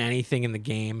done anything in the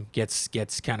game gets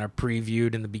kind of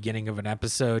previewed in the beginning of an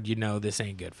episode, you know this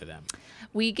ain't good for them.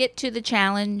 We get to the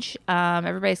challenge.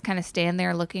 Everybody's kind of standing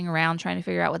there looking around, trying to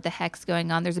figure out what the heck's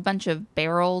going on. There's a bunch of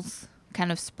barrels kind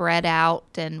of spread out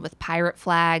and with pirate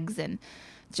flags, and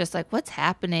it's just like, what's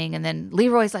happening? And then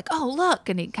Leroy's like, oh, look,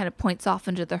 and he kind of points off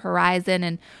into the horizon,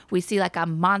 and we see like a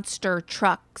monster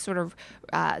truck sort of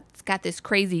it's got this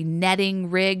crazy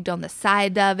netting rigged on the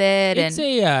side of it. It's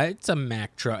a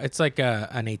Mack truck. It's like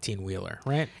an 18-wheeler,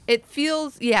 right? It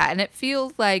feels, and it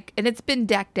feels like, and it's been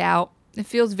decked out. It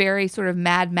feels very sort of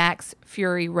Mad Max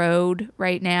Fury Road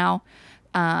right now.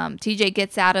 TJ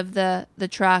gets out of the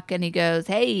truck and he goes,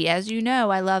 hey, as you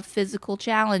know, I love physical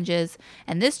challenges,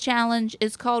 and this challenge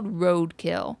is called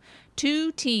Roadkill.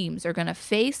 2 teams are going to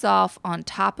face off on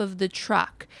top of the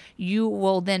truck. You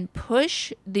will then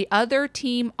push the other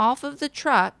team off of the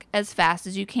truck as fast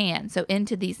as you can. So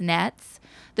into these nets.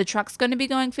 The truck's going to be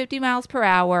going 50 miles per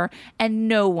hour, and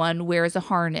no one wears a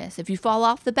harness. If you fall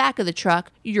off the back of the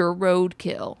truck, you're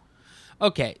roadkill.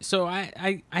 Okay, so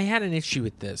I had an issue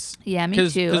with this. Yeah, me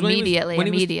too. Immediately.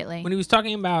 When he was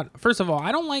talking about, first of all,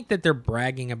 I don't like that they're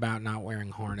bragging about not wearing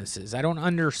harnesses. I don't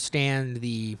understand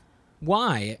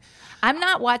why. I'm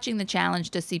not watching the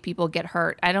challenge to see people get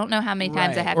hurt. I don't know how many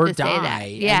times I have or to die. say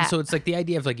that. Yeah. And so it's like the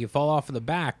idea of like you fall off of the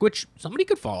back, which somebody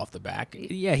could fall off the back.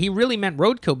 Yeah, he really meant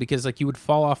roadkill because like you would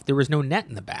fall off. There was no net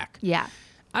in the back. Yeah.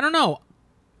 I don't know.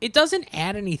 It doesn't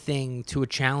add anything to a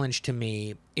challenge to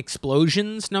me.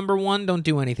 Explosions, number one, don't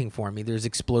do anything for me. There's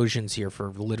explosions here for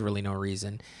literally no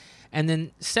reason. And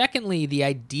then secondly, the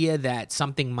idea that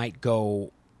something might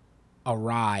go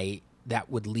awry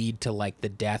that would lead to like the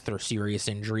death or serious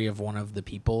injury of one of the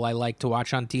people I like to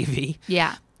watch on TV.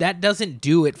 Yeah. That doesn't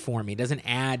do it for me. It doesn't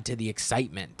add to the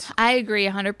excitement. I agree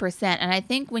 100%. And I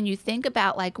think when you think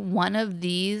about like one of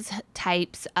these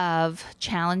types of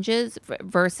challenges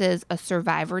versus a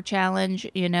survivor challenge,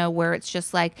 you know, where it's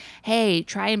just like, hey,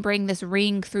 try and bring this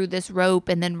ring through this rope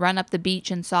and then run up the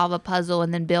beach and solve a puzzle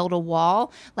and then build a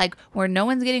wall, like where no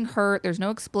one's getting hurt, there's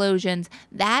no explosions.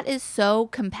 That is so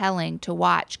compelling to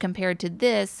watch compared to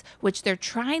this, which they're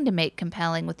trying to make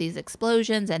compelling with these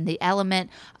explosions and the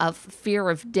element of fear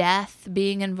of death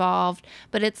being involved.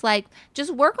 But it's like,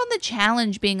 just work on the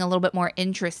challenge being a little bit more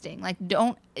interesting. Like,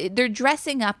 they're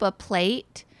dressing up a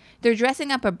plate. They're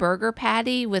dressing up a burger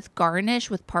patty with garnish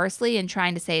with parsley and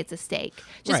trying to say it's a steak.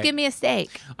 Just Right. give me a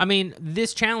steak. I mean,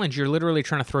 this challenge, you're literally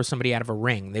trying to throw somebody out of a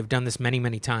ring. They've done this many,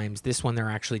 many times. This one, they're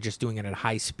actually just doing it at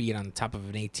high speed on top of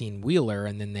an 18-wheeler,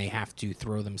 and then they have to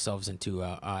throw themselves into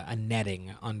a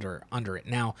netting under it.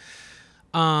 Now,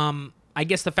 I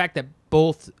guess the fact that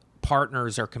both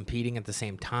partners are competing at the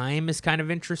same time is kind of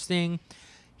interesting.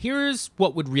 Here's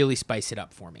what would really spice it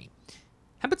up for me.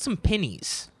 How about some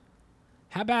pennies?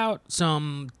 How about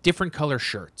some different color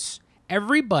shirts?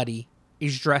 Everybody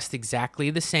is dressed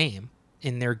exactly the same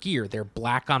in their gear. They're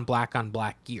black on black on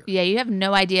black gear. Yeah, you have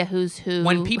no idea who's who.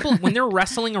 When they're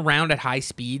wrestling around at high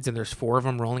speeds and there's 4 of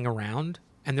them rolling around,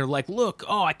 And they're like, look,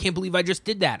 oh, I can't believe I just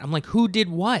did that. I'm like, who did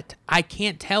what? I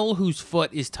can't tell whose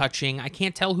foot is touching. I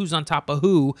can't tell who's on top of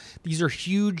who. These are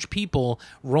huge people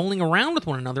rolling around with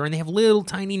one another, and they have little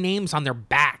tiny names on their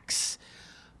backs.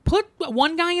 Put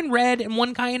one guy in red and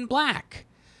one guy in black.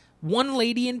 One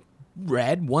lady in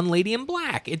red, one lady in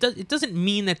black. It doesn't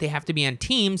mean that they have to be on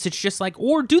teams. It's just like,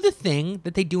 or do the thing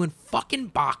that they do in fucking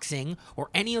boxing or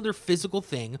any other physical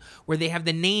thing where they have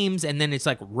the names and then it's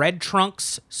like red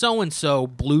trunks so-and-so,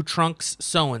 blue trunks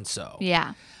so-and-so.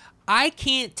 Yeah. I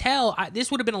can't tell.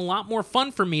 This would have been a lot more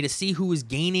fun for me to see who was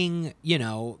gaining,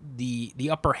 the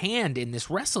upper hand in this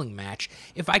wrestling match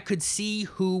if I could see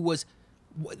who was...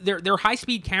 Their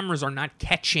high-speed cameras are not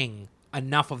catching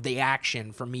enough of the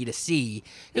action for me to see.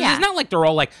 Yeah. It's not like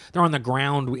they're on the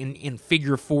ground in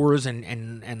figure fours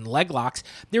and leg locks.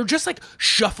 They're just like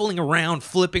shuffling around,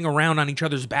 flipping around on each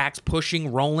other's backs,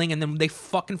 pushing, rolling, and then they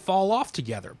fucking fall off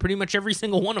together. Pretty much every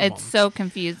single one of them. It's so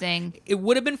confusing. It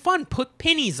would have been fun. Put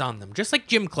pennies on them, just like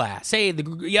gym class. Hey,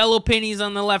 the yellow pennies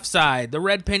on the left side, the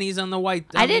red pennies on the white.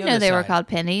 I didn't know they were called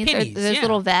pennies. Pennies, Those yeah.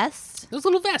 little vests. Those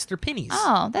little vests, they're pennies.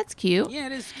 Oh, that's cute. Yeah,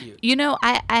 it is cute.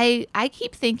 I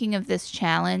keep thinking of this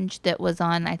challenge that was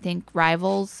on, I think,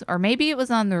 Rivals, or maybe it was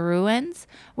on the Ruins,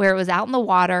 where it was out in the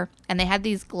water, and they had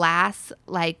these glass,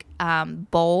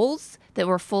 bowls that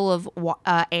were full of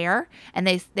air, and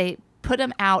they put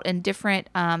them out in different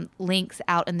links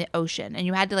out in the ocean, and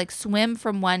you had to swim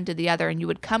from one to the other, and you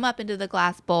would come up into the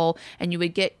glass bowl and you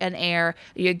would get an air,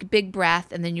 you get a big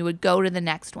breath, and then you would go to the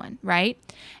next one, right?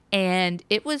 And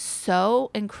it was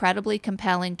so incredibly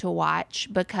compelling to watch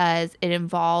because it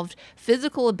involved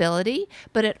physical ability,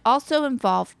 but it also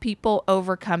involved people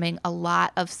overcoming a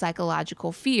lot of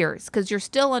psychological fears because you're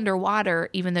still underwater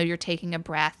even though you're taking a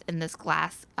breath in this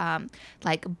glass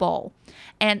bowl.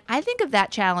 And I think of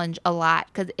that challenge a lot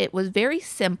because it was very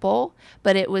simple,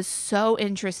 but it was so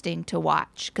interesting to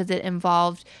watch because it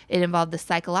involved the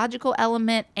psychological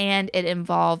element and it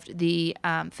involved the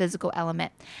physical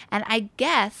element. And I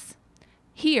guess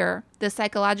here, the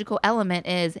psychological element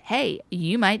is, hey,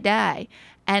 you might die.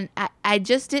 And I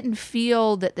just didn't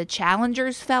feel that the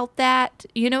challengers felt that.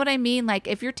 You know what I mean? Like,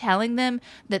 if you're telling them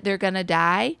that they're going to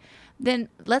die, then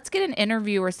let's get an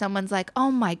interview where someone's like,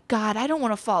 oh my God, I don't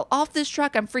want to fall off this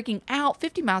truck. I'm freaking out.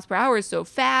 50 miles per hour is so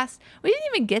fast. We didn't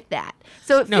even get that.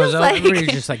 So it feels like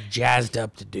everybody's just jazzed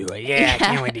up to do it. Yeah, I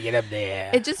can't wait to get up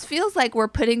there. It just feels like we're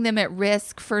putting them at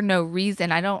risk for no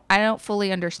reason. I don't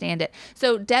fully understand it.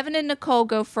 So Devin and Nicole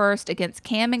go first against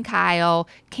Cam and Kyle.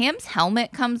 Cam's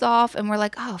helmet comes off and we're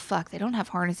like, oh fuck, they don't have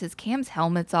harnesses. Cam's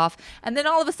helmet's off. And then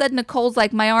all of a sudden Nicole's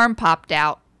like, my arm popped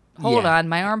out. Hold on,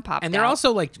 my arm popped out. And they're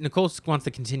also Nicole wants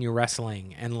to continue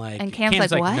wrestling, and Cam's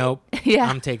like, what? Nope, yeah,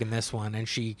 I'm taking this one. And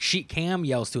Cam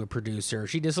yells to a producer.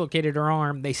 She dislocated her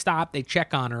arm. They stop. They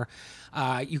check on her.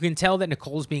 You can tell that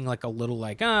Nicole's being a little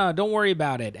don't worry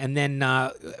about it. And then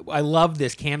I love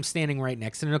this. Cam's standing right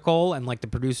next to Nicole, and the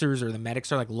producers or the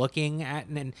medics are looking at,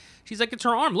 and then she's like, it's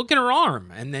her arm. Look at her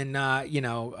arm. And then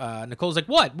Nicole's like,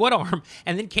 what arm?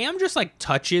 And then Cam just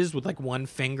touches with one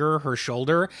finger her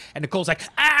shoulder, and Nicole's like,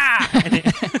 ah. And then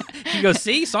she goes,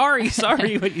 see, sorry,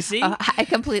 what you see? I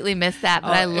completely missed that,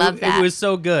 but I love that. It was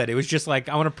so good. It was just I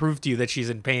want to prove to you that she's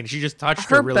in pain. She just touched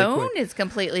her really quick. Her bone is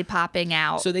completely popping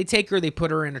out. So they take her, they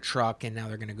put her in a truck, and now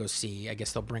they're going to go see. I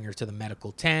guess they'll bring her to the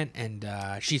medical tent, and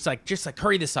she's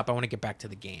hurry this up. I want to get back to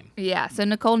the game. Yeah, so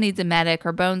Nicole needs a medic.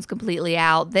 Her bone's completely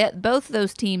out. Both of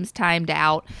those teams timed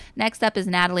out. Next up is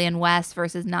Natalie and Wes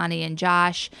versus Nany and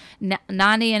Josh.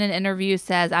 Nany in an interview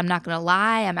says, I'm not going to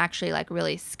lie. I'm actually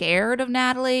really scared of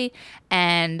Natalie.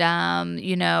 And,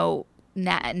 Nany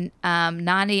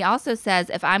also says,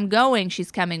 if I'm going,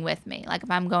 she's coming with me. If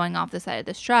I'm going off the side of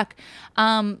this truck.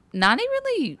 Nany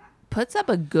really puts up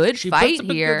a good fight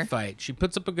here. She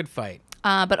puts up a good fight.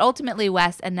 But ultimately,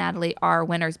 Wes and Natalie are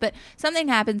winners. But something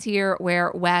happens here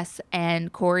where Wes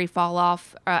and Corey fall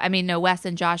off. Wes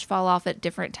and Josh fall off at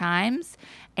different times.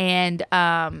 And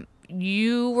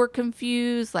you were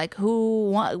confused,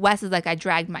 Wes is I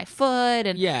dragged my foot,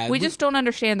 and we just don't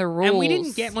understand the rules. And we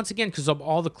didn't get, once again, because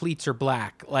all the cleats are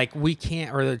black, we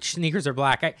can't, or the sneakers are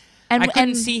black. I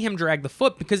couldn't see him drag the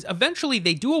foot because eventually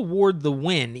they do award the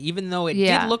win, even though it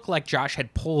did look like Josh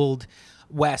had pulled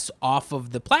Wes off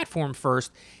of the platform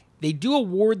first. They do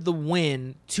award the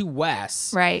win to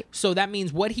Wes. Right. So that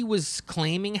means what he was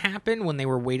claiming happened when they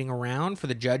were waiting around for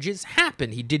the judges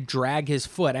happened. He did drag his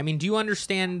foot. Do you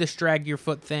understand this drag your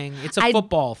foot thing? It's a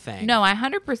football thing. No, I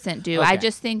 100% do. Okay. I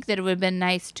just think that it would have been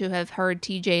nice to have heard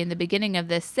TJ in the beginning of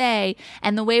this say,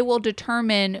 and the way we'll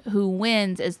determine who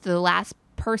wins is the last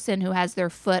person who has their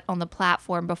foot on the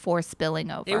platform before spilling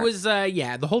over. It was,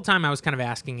 the whole time I was kind of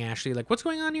asking Ashley, like, what's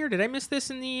going on here? Did I miss this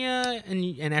in the,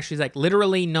 and Ashley's like,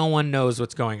 literally no one knows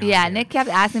what's going on. Yeah, here. Nick kept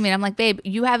asking me, and I'm like, babe,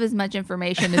 you have as much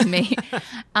information as me.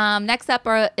 Next up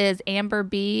is Amber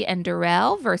B and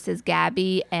Darrell versus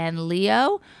Gabby and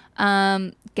Leo.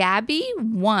 Gabby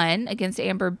won against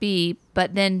Amber B,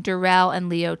 but then Darrell and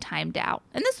Leo timed out.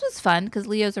 And this was fun because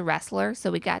Leo's a wrestler,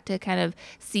 so we got to kind of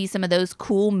see some of those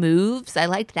cool moves. I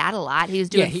liked that a lot. He was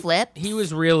doing flips. He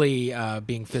was really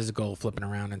being physical, flipping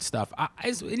around and stuff.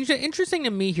 It's interesting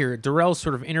to me here, Darrell's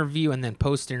sort of interview and then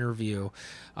post-interview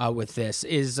with this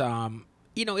is,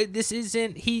 this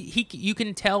isn't, you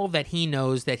can tell that he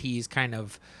knows that he's kind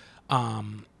of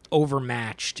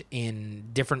overmatched in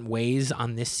different ways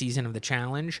on this season of the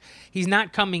challenge. He's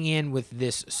not coming in with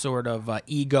this sort of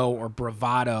ego or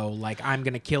bravado, like I'm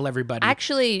going to kill everybody.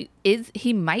 Actually,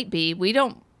 he might be. We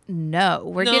don't know.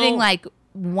 We're getting like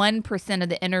 1% of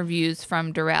the interviews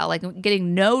from Darrell, like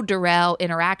getting no Darrell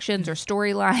interactions or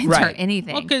storylines or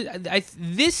anything. Well,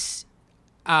 'cause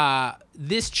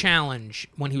this challenge,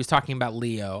 when he was talking about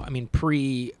Leo, I mean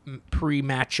pre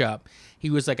matchup, he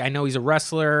was like, I know he's a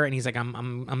wrestler, and he's like,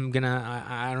 I'm gonna,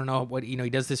 I don't know what, he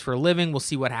does this for a living. We'll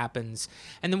see what happens.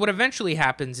 And then what eventually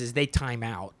happens is they time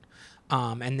out.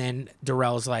 And then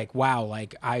Darrell's like, wow,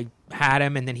 like I had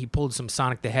him, and then he pulled some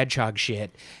Sonic the Hedgehog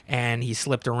shit, and he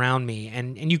slipped around me,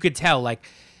 and you could tell, like,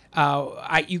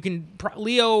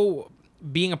 Leo,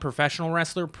 being a professional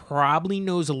wrestler, probably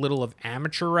knows a little of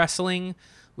amateur wrestling,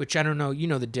 which I don't know,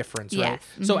 the difference, right? Yes.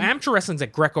 Mm-hmm. So amateur wrestling's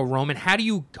like Greco-Roman. How do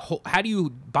you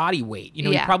body weight?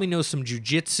 He probably knows some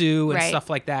jujitsu and stuff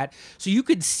like that. So you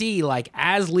could see, like,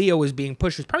 as Leo was being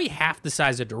pushed, it was probably half the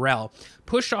size of Darrell,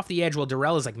 pushed off the edge while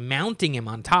Darrell is like mounting him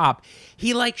on top.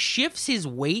 He like shifts his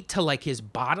weight to like his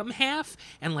bottom half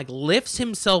and like lifts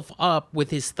himself up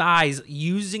with his thighs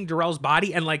using Darrell's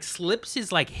body and like slips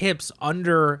his like hips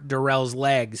under Darrell's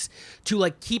legs to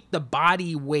like keep the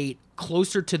body weight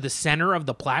closer to the center of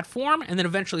the platform, and then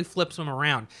eventually flips him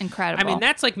around. Incredible. I mean,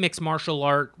 that's like mixed martial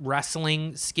art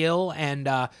wrestling skill. And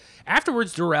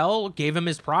afterwards, Darrell gave him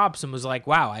his props and was like,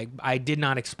 wow, I did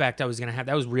not expect I was going to have,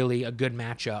 that was really a good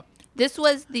matchup. This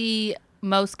was the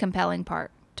most compelling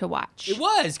part to watch. It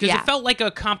was, because it felt like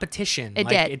a competition. It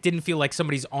did. It didn't feel like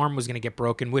somebody's arm was going to get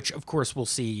broken, which of course we'll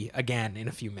see again in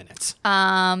a few minutes.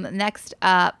 Next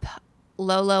up,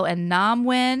 Lolo and Nam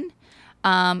win.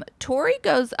 Tori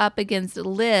goes up against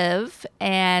Liv,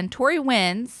 and Tori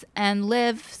wins, and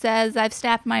Liv says, I've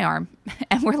snapped my arm.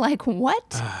 And we're like, what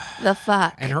the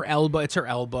fuck? And it's her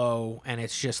elbow, and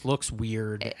it just looks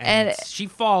weird. And she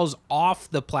falls off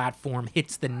the platform,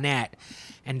 hits the net,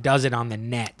 and does it on the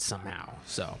net somehow.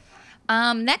 So...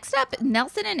 next up,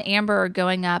 Nelson and Amber are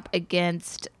going up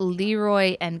against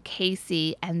Leroy and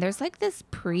Casey, and there's like this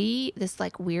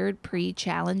like weird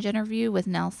pre-challenge interview with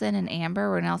Nelson and Amber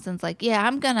where Nelson's like, yeah,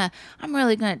 I'm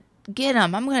really gonna get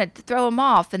him. I'm gonna throw him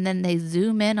off. And then they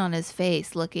zoom in on his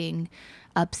face looking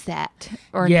upset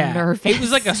or nervous. It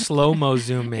was like a slow-mo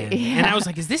zoom in. Yeah. And I was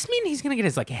like, does this mean he's going to get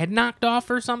his like head knocked off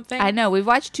or something? I know. We've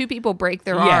watched two people break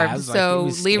their arms. So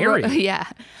Leroy,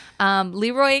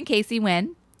 Leroy and Casey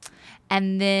win.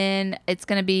 And then it's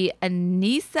going to be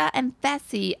Aneesa and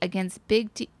Fessy against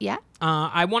Big T. Yeah?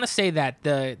 I want to say that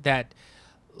that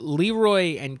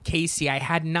Leroy and Casey, I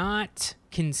had not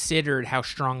considered how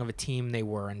strong of a team they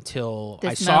were until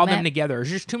I saw them together. There's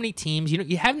just too many teams.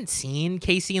 You haven't seen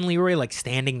Casey and Leroy like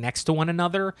standing next to one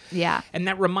another. Yeah. And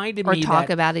that reminded me or talk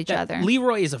about each other.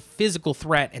 Leroy is a physical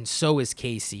threat, and so is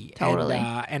Casey. Totally.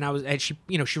 And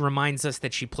she reminds us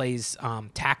that she plays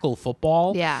tackle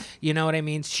football. Yeah. You know what I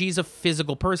mean? She's a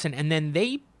physical person. And then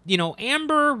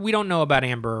Amber, we don't know about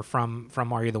Amber from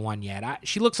Are You the One yet.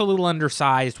 She looks a little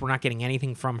undersized. We're not getting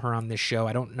anything from her on this show.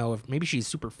 I don't know if maybe she's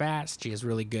super fast. She has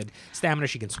really good stamina.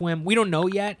 She can swim. We don't know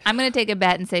yet. I'm going to take a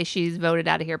bet and say she's voted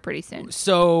out of here pretty soon.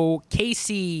 So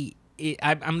Casey,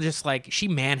 I'm just like, she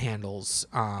manhandles.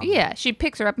 Yeah, she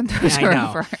picks her up and throws her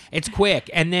over. It's quick.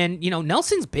 And then,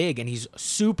 Nelson's big and he's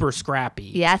super scrappy.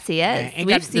 Yes, he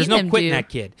is. There's no quit in that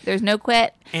kid. There's no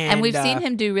quit. And we've seen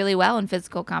him do really well in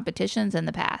physical competitions in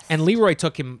the past. And Leroy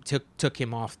took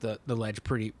him off the ledge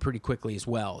pretty quickly as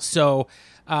well. So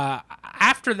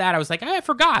after that, I was like, I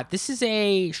forgot. This is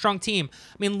a strong team.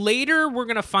 I mean, later we're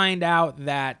going to find out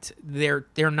that they're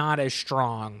not as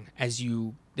strong as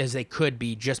they could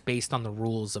be just based on the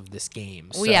rules of this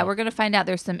game. Well, yeah, we're going to find out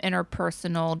there's some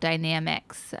interpersonal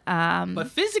dynamics. But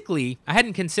physically, I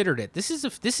hadn't considered it. This is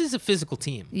a physical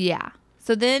team. Yeah.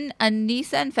 So then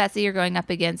Anissa and Fessy are going up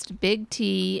against Big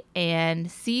T and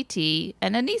CT.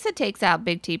 And Anissa takes out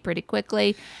Big T pretty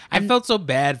quickly. I felt so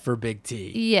bad for Big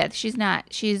T. Yeah, she's not.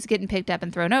 She's getting picked up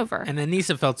and thrown over. And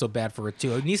Anissa felt so bad for her,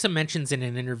 too. Anissa mentions in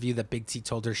an interview that Big T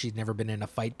told her she'd never been in a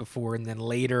fight before. And then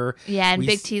later... Yeah, and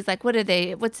Big T's like, what's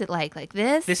it like? Like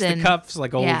this? Fisticuffs,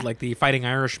 like old, like the Fighting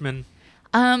Irishman.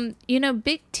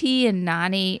 Big T and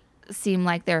Nany seem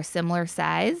like they're similar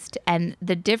sized, and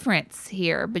the difference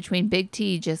here between Big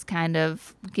T just kind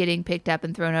of getting picked up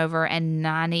and thrown over and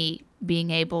Nany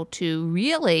being able to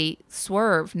really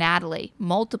swerve Natalie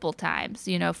multiple times,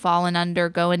 falling under,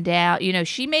 going down,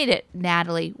 she made it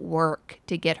Natalie work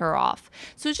to get her off.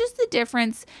 So it's just the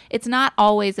difference. It's not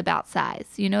always about size.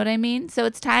 You know what I mean? So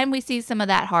it's time we see some of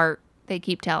that heart they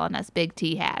keep telling us Big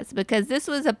T has, because this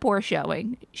was a poor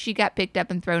showing. She got picked up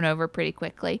and thrown over pretty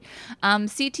quickly.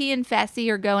 CT and Fessy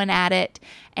are going at it,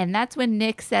 and that's when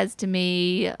Nick says to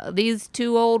me, these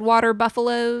two old water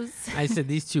buffaloes. I said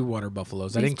these two water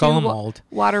buffaloes. I didn't call them old.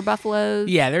 Water buffaloes.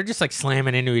 Yeah, they're just like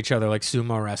slamming into each other like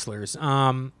sumo wrestlers.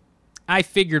 I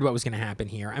figured what was going to happen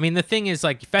here. I mean, the thing is,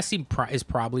 like, Fessy is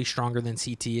probably stronger than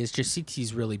CT is. Just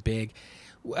CT's really big.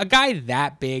 A guy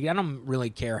that big, I don't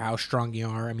really care how strong you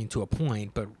are. I mean, to a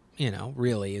point, but,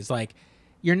 really is like,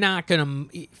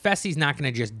 Fessy's not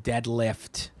going to just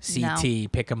deadlift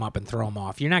CT, pick him up and throw him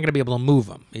off. You're not going to be able to move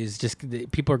him. It's just,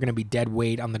 people are going to be dead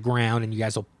weight on the ground and you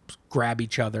guys will grab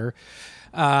each other.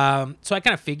 So I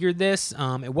kind of figured this.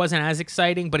 It wasn't as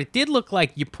exciting, but it did look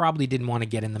like you probably didn't want to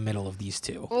get in the middle of these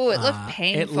two. Oh, it looked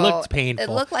painful. It looked painful. It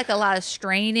looked like a lot of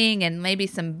straining and maybe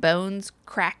some bones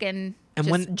cracking. And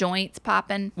just joints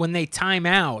popping. When they time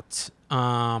out,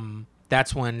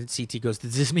 that's when CT goes,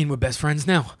 does this mean we're best friends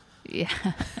now? Yeah.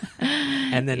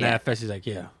 And then Fessy's like,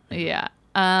 yeah. Yeah.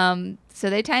 So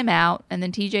they time out, and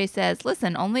then TJ says,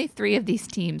 listen, only 3 of these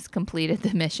teams completed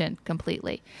the mission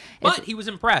completely. But he was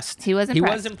impressed. He was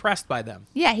impressed by them.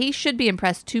 Yeah, he should be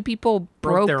impressed. 2 people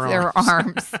broke their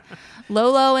arms.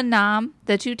 Lolo and Nam,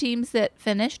 the 2 teams that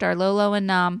finished are Lolo and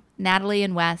Nam, Natalie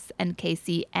and Wes, and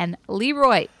Casey and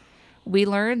Leroy. We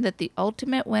learned that the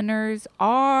ultimate winners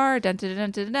are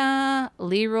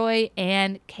Leroy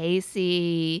and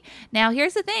Casey. Now,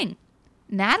 here's the thing.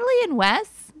 Natalie and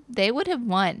Wes, they would have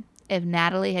won if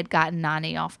Natalie had gotten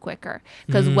Nany off quicker.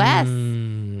 Because Wes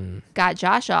got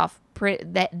Josh off.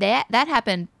 That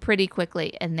happened pretty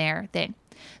quickly in their thing.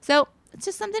 So, it's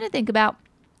just something to think about.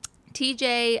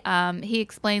 TJ, he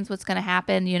explains what's going to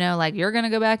happen, like you're going to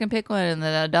go back and pick one and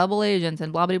the double agents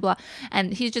and blah, blah, blah.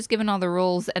 And he's just given all the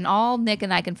rules. And all Nick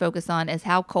and I can focus on is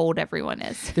how cold everyone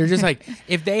is. They're just like,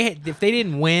 if they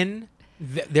didn't win,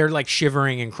 they're like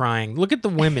shivering and crying. Look at the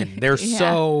women. They're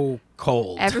so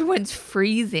cold. Everyone's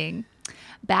freezing.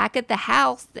 Back at the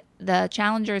house, the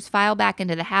challengers file back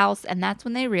into the house. And that's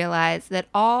when they realize that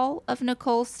all of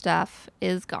Nicole's stuff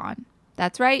is gone.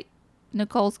 That's right.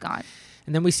 Nicole's gone.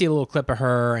 And then we see a little clip of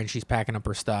her, and she's packing up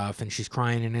her stuff, and she's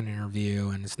crying in an interview,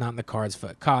 and it's not in the cards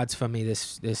for me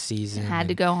this season. Had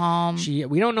to go home.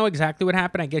 We don't know exactly what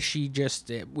happened. I guess she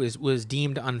just was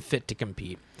deemed unfit to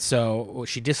compete. So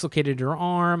she dislocated her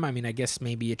arm. I mean, I guess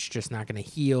maybe it's just not going to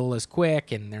heal as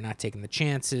quick, and they're not taking the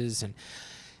chances. And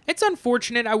it's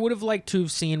unfortunate. I would have liked to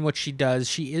have seen what she does.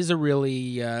 She is a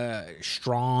really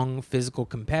strong physical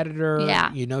competitor.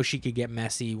 Yeah. She could get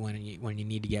messy when you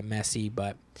need to get messy,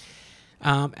 but...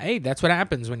 hey, that's what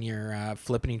happens when you're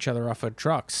flipping each other off of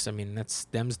trucks. I mean,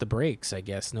 them's the breaks, I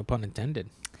guess. No pun intended.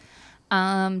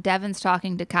 Devin's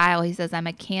talking to Kyle. He says, I'm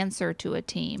a cancer to a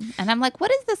team. And I'm like,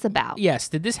 what is this about? Yes.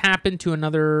 Did this happen to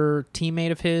another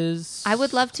teammate of his? I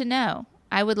would love to know.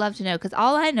 Because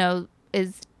all I know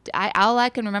is, all I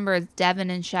can remember is Devin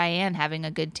and Cheyenne having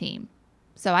a good team.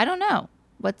 So I don't know.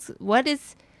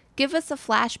 Give us a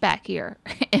flashback here,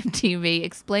 MTV.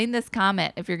 Explain this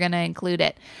comment if you're going to include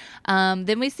it.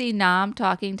 Then we see Nam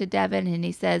talking to Devin, and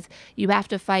he says, you have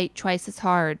to fight twice as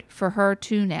hard for her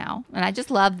too now. And I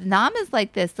just love, Nam is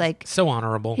like this, like... So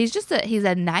honorable. He's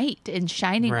a knight in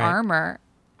shining armor.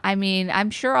 I mean,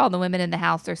 I'm sure all the women in the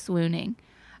house are swooning.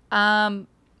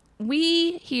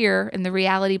 We here in the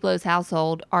Reality Blows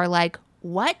household are like,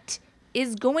 what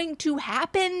is going to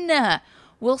happen?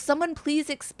 Will someone please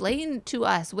explain to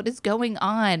us what is going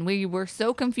on? We were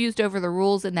so confused over the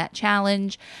rules in that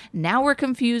challenge. Now we're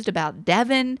confused about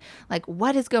Devin. Like,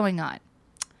 what is going on?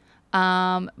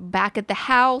 Back at the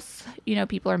house,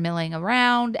 people are milling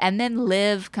around, and then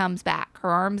Liv comes back.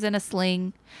 Her arm's in a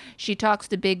sling. She talks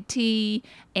to Big T,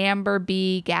 Amber,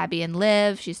 B, Gabby, and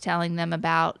Liv. She's telling them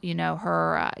about,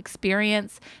 her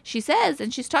experience. She says,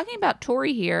 and she's talking about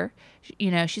Tori here,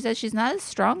 she says she's not as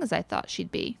strong as I thought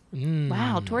she'd be.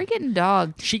 Wow, Tori getting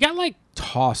dogged. She got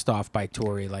tossed off by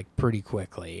Tori like pretty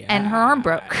quickly, And her arm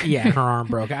broke. Yeah, her arm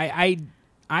broke.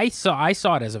 I saw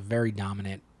it as a very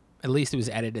dominant. At least it was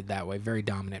edited that way, very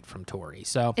dominant from Tori.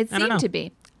 So It I don't know. seemed to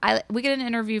be. We get an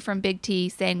interview from Big T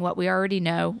saying what we already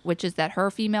know, which is that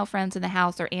her female friends in the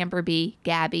house are Amber B,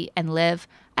 Gabby, and Liv.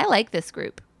 I like this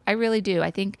group. I really do.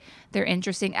 I think they're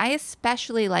interesting. I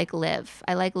especially like Liv.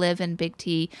 I like Liv and Big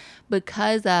T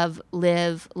because of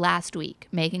Liv last week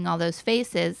making all those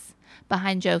faces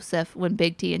behind Joseph when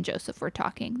Big T and Joseph were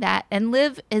talking. And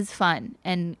Liv is fun,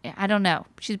 and I don't know.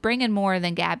 She's bringing more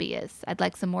than Gabby is. I'd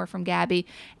like some more from Gabby.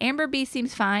 Amber B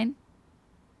seems fine.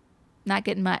 Not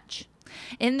getting much.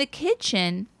 In the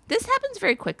kitchen, this happens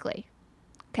very quickly.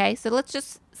 Okay, so let's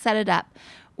just set it up.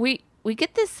 We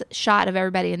get this shot of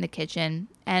everybody in the kitchen,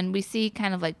 and we see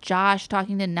kind of like Josh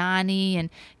talking to Nani, and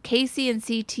Casey and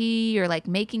CT are like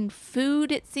making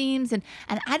food, it seems. And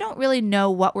I don't really know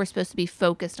what we're supposed to be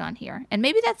focused on here. And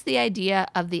maybe that's the idea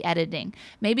of the editing.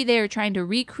 Maybe they are trying to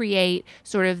recreate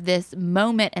sort of this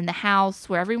moment in the house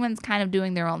where everyone's kind of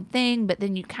doing their own thing, but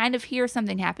then you kind of hear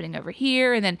something happening over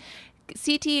here, and then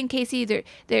CT and Casey,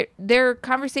 their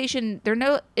conversation,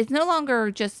 it's no longer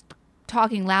just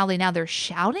talking loudly. Now they're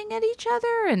shouting at each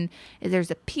other, and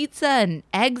there's a pizza and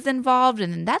eggs involved,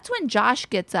 and then that's when Josh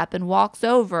gets up and walks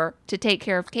over to take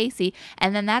care of Casey,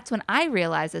 and then that's when I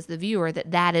realize as the viewer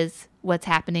that is what's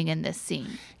happening in this scene.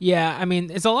 Yeah, I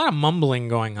mean, it's a lot of mumbling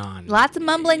going on. Lots of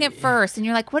mumbling at first, and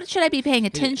you're like, what should I be paying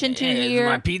attention to here?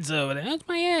 My pizza. That's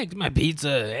my eggs. My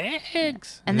pizza.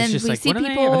 Eggs. And then it's just we like, see what are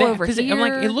people over 'cause here. I'm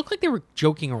like, it looked like they were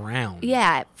joking around.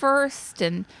 Yeah, at first,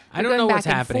 and I don't know what's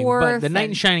happening, but the knight in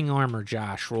and shining armor,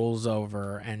 Josh, rolls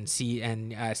over and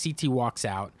CT walks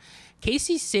out.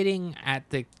 Casey's sitting at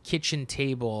the kitchen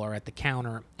table or at the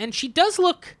counter, and she does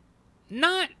look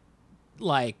not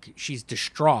like she's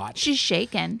distraught. she's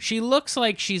shaken. She looks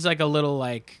like she's like a little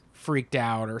like freaked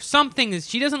out or something.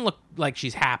 She doesn't look like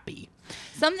she's happy.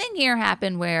 Something here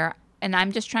happened where, and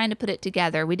I'm just trying to put it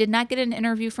together. We did not get an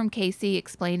interview from Casey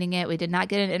explaining it. We did not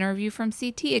get an interview from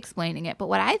CT explaining it. But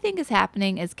what I think is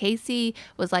happening is Casey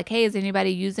was like, hey, is anybody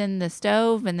using the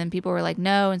stove? And then people were like,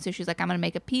 no. And so she's like, I'm going to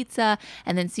make a pizza.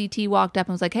 And then CT walked up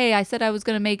and was like, hey, I said I was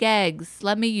going to make eggs.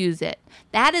 Let me use it.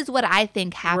 That is what I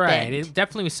think happened. Right. It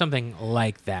definitely was something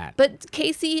like that. But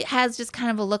Casey has just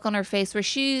kind of a look on her face where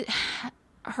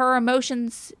her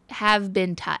emotions have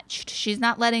been touched. They're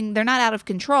not out of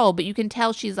control, but you can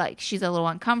tell she's a little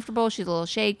uncomfortable. She's a little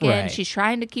shaken. Right. She's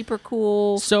trying to keep her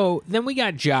cool. So then we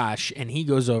got Josh, and he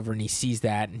goes over and he sees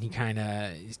that, and he kind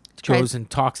of goes and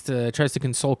tries to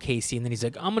console Casey, and then he's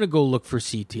like, I'm going to go look for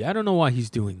CT. I don't know why he's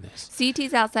doing this.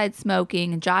 CT's outside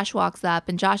smoking, and Josh walks up,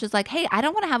 and Josh is like, hey, I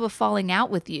don't want to have a falling out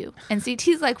with you. And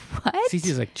CT's like, what?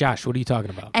 CT's like, Josh, what are you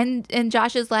talking about? And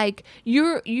Josh is like,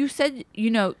 you said,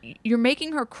 you're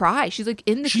making her cry. She's like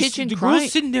in the kitchen the crying.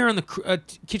 girl's sitting there on the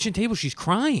kitchen table. She's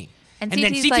crying. And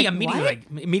then CT's CT like,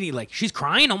 immediately like, she's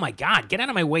crying? Oh my God, get out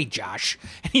of my way, Josh.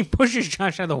 And he pushes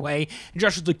Josh out of the way. And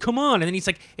Josh is like, come on. And then he's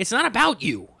like, it's not about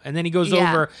you. And then he goes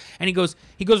over and he goes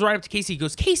right up to Casey. He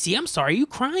goes, Casey, I'm sorry, are you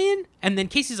crying? And then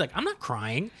Casey's like, I'm not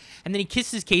crying. And then he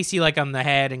kisses Casey like on the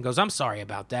head and goes, I'm sorry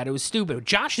about that. It was stupid.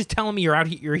 Josh is telling me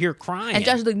you're here crying. And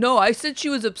Josh is like, no, I said she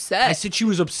was upset. I said she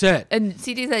was upset. And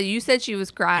CT said, you said she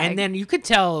was crying. And then you could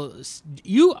tell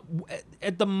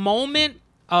at the moment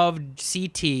of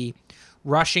CT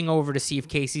rushing over to see if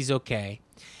Casey's okay,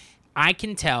 I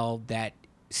can tell that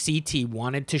CT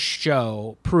wanted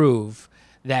to prove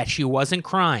that she wasn't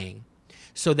crying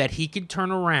so that he could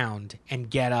turn around and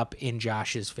get up in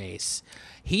Josh's face.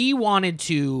 He wanted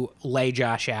to lay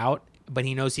Josh out, but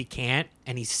he knows he can't,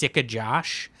 and he's sick of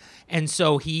Josh. And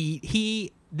so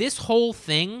this whole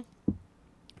thing,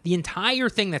 the entire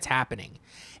thing that's happening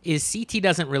is CT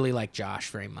doesn't really like Josh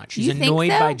very much. He's annoyed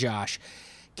by Josh.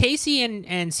 Casey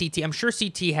and CT, I'm sure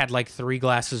CT had like 3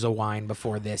 glasses of wine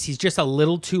before this. He's just a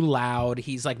little too loud.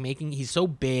 He's so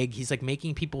big. He's like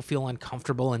making people feel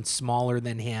uncomfortable and smaller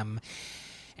than him.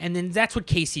 And then that's what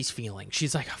Casey's feeling.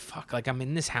 She's like, oh, fuck, like I'm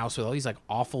in this house with all these like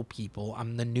awful people.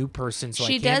 I'm the new person, so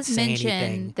I can't say anything. She does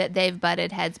mention that they've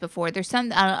butted heads before. There's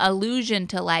some allusion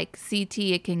to like CT,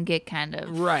 it can get kind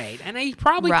of right. And I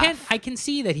probably rough. I can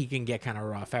see that he can get kind of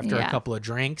rough after a couple of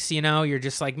drinks. You're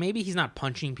just like, maybe he's not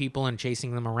punching people and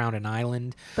chasing them around an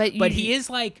island. But he is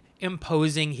like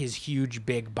imposing his huge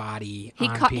big body on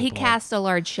people. He casts a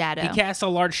large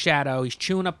shadow. He's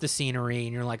chewing up the scenery,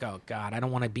 and you're like, oh God, I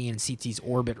don't want to be in CT's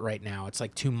orbit right now. It's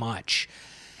like too much.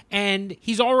 And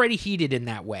he's already heated in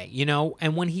that way,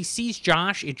 And when he sees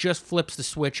Josh, it just flips the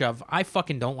switch of, I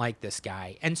fucking don't like this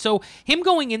guy. And so him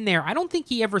going in there, I don't think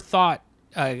he ever thought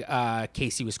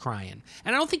Casey was crying.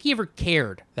 And I don't think he ever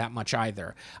cared that much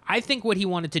either. I think what he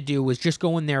wanted to do was just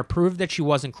go in there, prove that she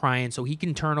wasn't crying so he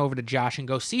can turn over to Josh and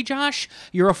go, see, Josh,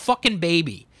 you're a fucking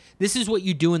baby. This is what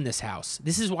you do in this house.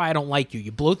 This is why I don't like you.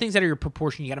 You blow things out of your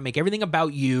proportion. You got to make everything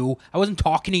about you. I wasn't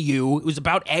talking to you. It was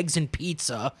about eggs and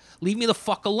pizza. Leave me the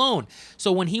fuck alone.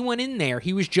 So when he went in there,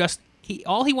 he was just...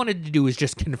 all he wanted to do was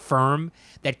just confirm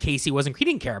that Casey wasn't. He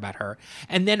didn't care about her,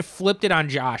 and then flipped it on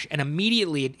Josh. And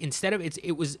immediately, instead of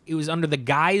it was under the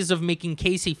guise of making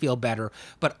Casey feel better.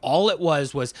 But all it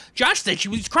was Josh said she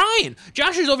was crying.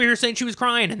 Josh is over here saying she was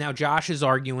crying, and now Josh is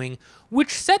arguing,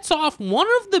 which sets off one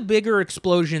of the bigger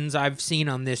explosions I've seen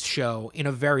on this show in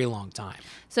a very long time.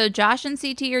 So Josh and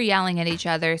CT are yelling at each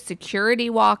other. Security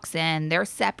walks in. They're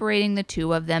separating the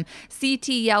two of them. CT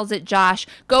yells at Josh,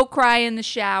 go cry in the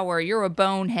shower. You're a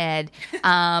bonehead.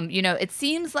 It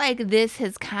seems like this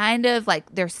has kind of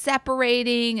like they're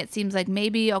separating. It seems like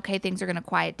maybe, okay, things are going to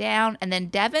quiet down. And then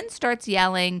Devin starts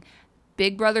yelling,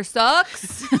 Big Brother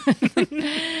sucks.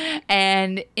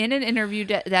 And in an interview,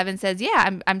 Devin says,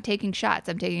 yeah, I'm taking shots.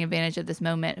 I'm taking advantage of this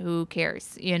moment. Who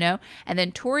cares? And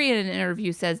then Tori in an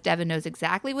interview says Devin knows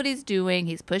exactly what he's doing.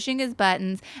 He's pushing his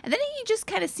buttons. And then he just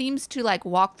kind of seems to like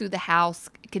walk through the house,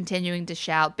 continuing to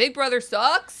shout, Big Brother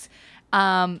sucks.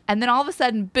 And then all of a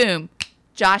sudden, boom.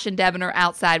 Josh and Devin are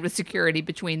outside with security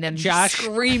between them,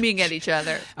 screaming at each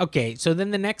other. Okay, so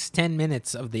then the next 10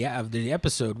 minutes of the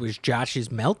episode was Josh's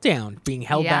meltdown, being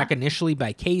held back initially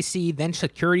by Casey, then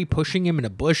security pushing him into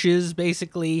bushes,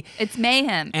 basically. It's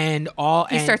mayhem.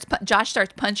 Josh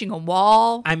starts punching a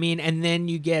wall. I mean, and then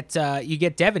you get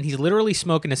Devin. He's literally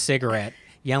smoking a cigarette,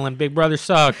 yelling, Big Brother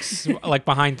sucks, like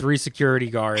behind 3 security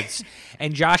guards.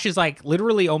 And Josh is like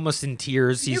literally almost in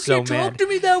tears. He's so mad. You can't talk to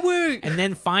me that way. And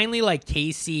then finally like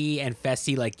Casey and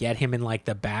Fessy like get him in like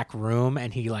the back room,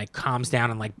 and he like calms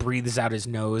down and like breathes out his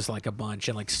nose like a bunch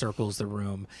and like circles the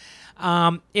room.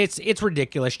 It's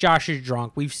ridiculous. Josh is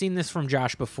drunk. We've seen this from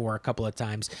Josh before a couple of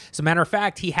times. As a matter of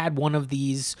fact, he had one of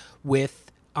these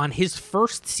on his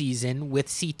first season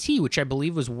with CT, which I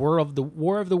believe was War of the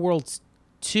Worlds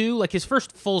 2, like his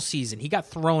first full season. He got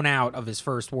thrown out of his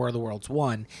first War of the Worlds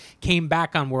 1, came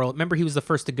back on World. Remember, he was the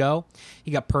first to go. He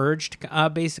got purged,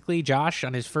 basically, Josh,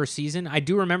 on his first season. I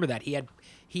do remember that.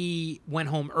 He went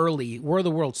home early. War of the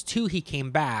Worlds 2, he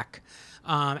came back.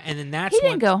 And then that's He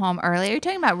didn't go home early. Are you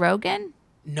talking about Rogan?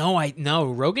 No,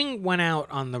 Rogan went out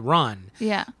on the run.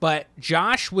 Yeah. But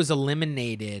Josh was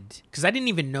eliminated because I didn't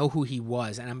even know who he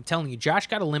was. And I'm telling you, Josh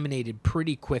got eliminated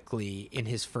pretty quickly in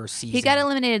his first season. He got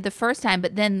eliminated the first time,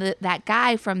 but then that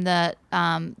guy from the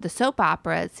soap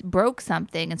operas broke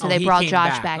something, and so they brought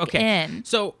Josh back in.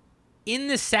 So in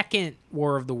the second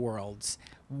War of the Worlds,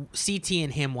 CT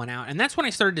and him went out, and that's when I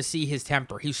started to see his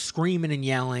temper. He was screaming and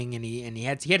yelling, and he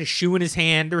had a shoe in his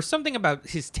hand. There was something about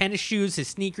his tennis shoes, his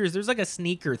sneakers. There's like a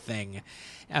sneaker thing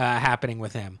happening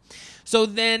with him. So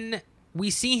then we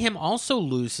see him also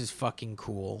lose his fucking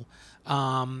cool.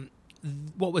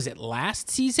 What was it, last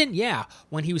season? Yeah,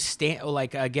 when he was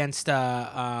against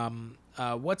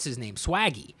what's his name,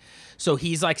 Swaggy. So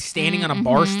he's like standing on a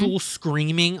bar stool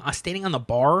screaming, standing on the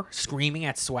bar screaming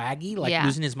at Swaggy, like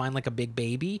losing his mind like a big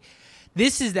baby.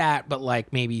 This is that, but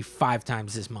like maybe 5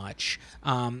 times as much.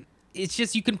 It's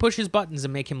just you can push his buttons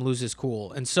and make him lose his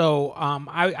cool. And so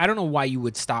I don't know why you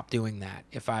would stop doing that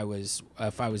if I was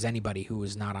anybody who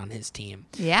was not on his team.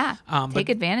 Yeah, take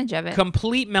advantage of it.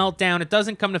 Complete meltdown. It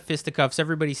doesn't come to fisticuffs.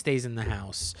 Everybody stays in the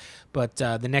house. But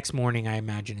the next morning, I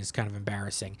imagine, is kind of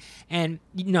embarrassing. And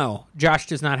no, Josh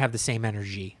does not have the same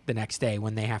energy the next day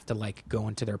when they have to like go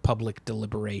into their public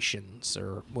deliberations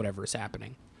or whatever is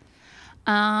happening.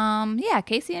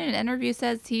 Casey in an interview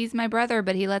says he's my brother,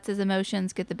 but he lets his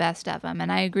emotions get the best of him.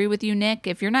 And I agree with you, Nick.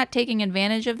 If you're not taking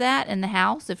advantage of that in the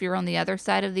house, if you're on the other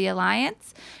side of the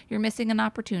alliance, you're missing an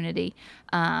opportunity.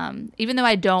 Even though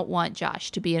I don't want Josh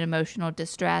to be in emotional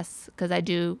distress, because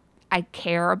I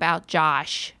care about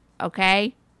Josh.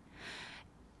 Okay.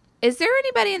 Is there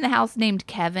anybody in the house named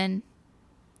Kevin?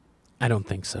 I don't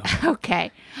think so. Okay.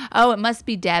 Oh, it must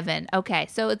be Devin. Okay.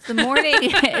 So it's the morning.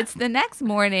 It's the next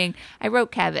morning. I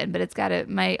wrote Kevin, but it's got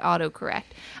my autocorrect.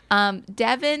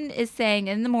 Devin is saying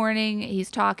in the morning, he's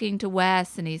talking to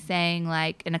Wes, and he's saying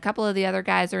like, and a couple of the other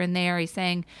guys are in there. He's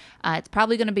saying it's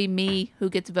probably going to be me who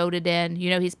gets voted in.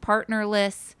 He's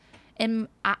partnerless. And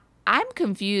I'm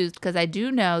confused because I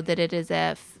do know that it is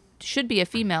should be a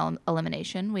female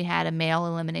elimination. We had a male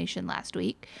elimination last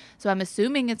week. So I'm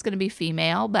assuming it's going to be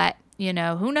female, but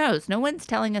who knows? No one's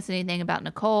telling us anything about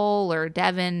Nicole or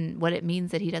Devin, what it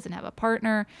means that he doesn't have a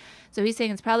partner. So he's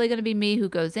saying it's probably going to be me who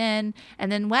goes in.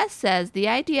 And then Wes says, the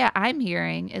idea I'm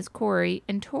hearing is Corey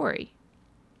and Tori.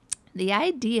 The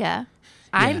idea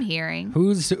I'm hearing.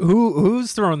 Who's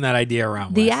throwing that idea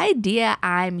around? The Wes? idea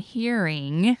I'm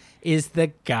hearing is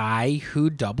the guy who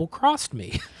double-crossed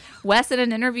me. Wes in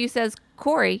an interview says,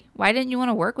 Corey, why didn't you want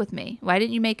to work with me? Why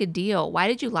didn't you make a deal? Why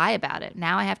did you lie about it?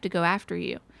 Now I have to go after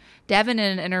you. Devin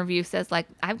in an interview says, like,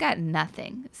 I've got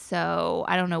nothing, so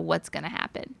I don't know what's going to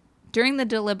happen. During the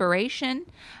deliberation,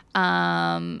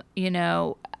 Anissa,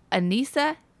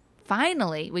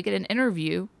 finally, we get an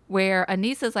interview where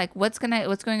Anissa's like, what's going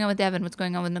on with Devin? What's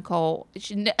going on with Nicole?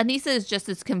 Anissa is just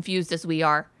as confused as we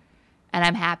are. And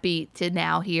I'm happy to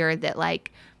now hear that,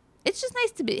 like, it's just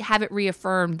nice to have it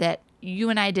reaffirmed that you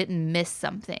and I didn't miss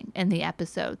something in the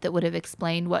episode that would have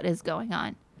explained what is going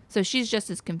on. So she's just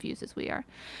as confused as we are.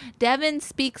 Devin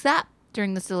speaks up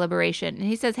during this deliberation, and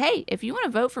he says, hey, if you want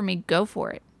to vote for me, go for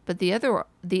it. But the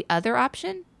other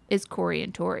option is Corey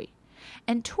and Tori.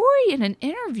 And Tori, in an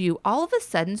interview, all of a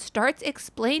sudden starts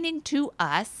explaining to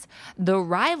us the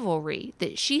rivalry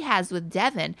that she has with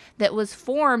Devin that was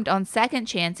formed on Second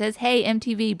Chances. Hey,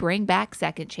 MTV, bring back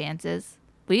Second Chances.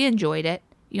 We enjoyed it.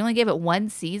 You only gave it one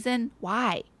season?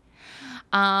 Why?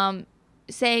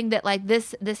 Saying that, like,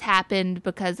 this happened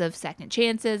because of Second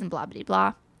Chances and blah, blah,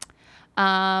 blah.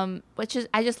 Which is,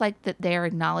 I just like that they're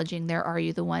acknowledging their Are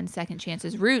You the One Second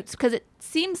Chances roots, because it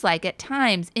seems like at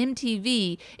times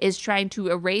MTV is trying to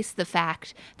erase the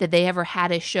fact that they ever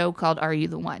had a show called Are You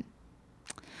the One.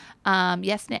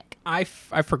 Yes, Nick. I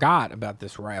forgot about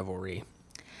this rivalry.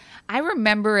 I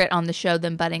remember it on the show,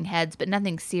 them butting heads, but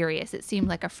nothing serious. It seemed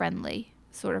like a friendly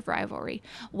sort of rivalry.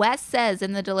 Wes says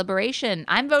in the deliberation,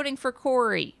 I'm voting for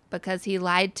Corey because he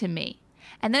lied to me.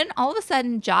 And then all of a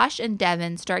sudden, Josh and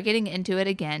Devin start getting into it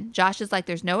again. Josh is like,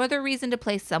 there's no other reason to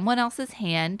play someone else's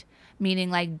hand, meaning,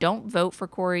 like, don't vote for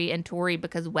Corey and Tori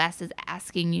because Wes is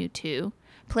asking you to.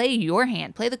 Play your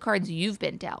hand. Play the cards you've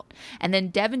been dealt. And then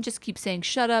Devin just keeps saying,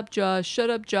 shut up, Josh. Shut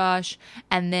up, Josh.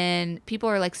 And then people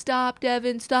are like, stop,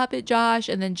 Devin. Stop it, Josh.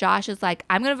 And then Josh is like,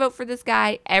 I'm going to vote for this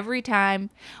guy every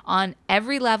time. On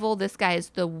every level, this guy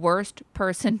is the worst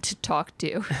person to talk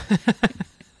to.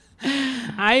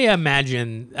 I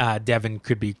imagine Devin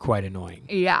could be quite annoying.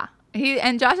 Yeah.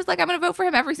 And Josh is like, I'm going to vote for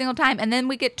him every single time. And then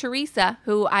we get Teresa,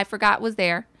 who I forgot was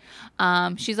there.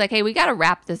 She's like, hey, we got to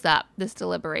wrap this up, this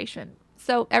deliberation.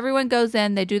 So everyone goes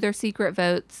in. They do their secret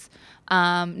votes.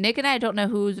 Nick and I don't know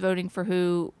who's voting for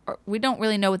who. We don't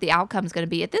really know what the outcome is going to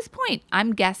be. At this point,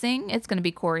 I'm guessing it's going to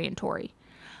be Corey and Tori.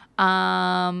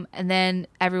 And then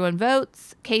everyone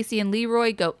votes. Casey and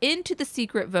Leroy go into the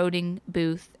secret voting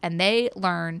booth, and they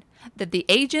learn that the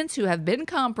agents who have been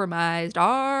compromised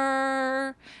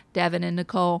are Devin and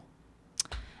Nicole.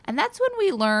 And that's when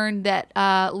we learn that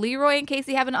Leroy and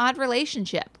Casey have an odd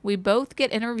relationship. We both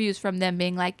get interviews from them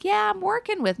being like, yeah, I'm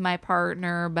working with my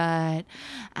partner, but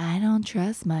I don't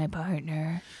trust my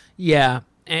partner. Yeah,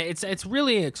 it's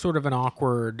really sort of an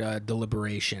awkward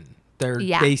deliberation.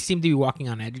 They seem to be walking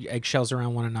on eggshells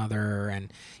around one another,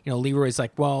 and Leroy's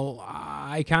like, well,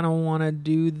 I kind of want to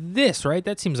do this, right?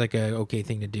 That seems like a okay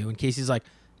thing to do. And Casey's like,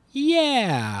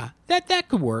 yeah, that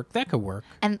could work. That could work.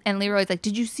 And Leroy's like,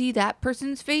 did you see that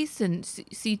person's face in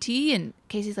CT? And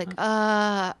Casey's like,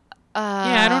 yeah,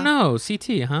 I don't know.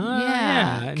 CT, huh?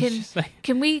 Yeah. And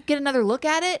can we get another look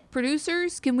at it,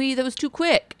 producers? That was too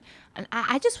quick. And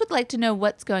I just would like to know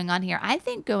what's going on here. I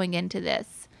think going into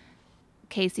this,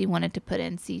 Casey wanted to put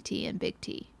in CT and Big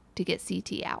T to get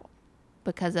CT out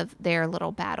because of their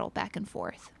little battle back and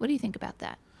forth. What do you think about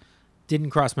that? Didn't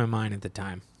cross my mind at the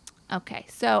time. Okay,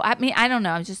 so I mean, I don't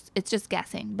know. It's just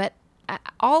guessing. But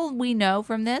all we know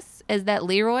from this is that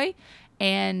Leroy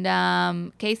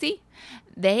and Casey,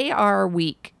 they are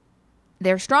weak.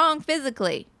 They're strong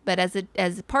physically, but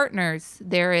as partners,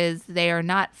 they are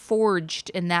not forged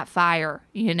in that fire.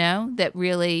 That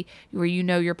really where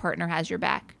your partner has your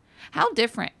back. How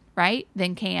different, right,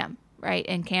 than Cam, right?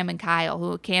 And Cam and Kyle,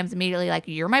 who Cam's immediately like,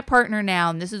 you're my partner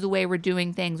now, and this is the way we're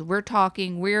doing things. We're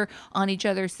talking. We're on each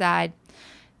other's side.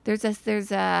 There's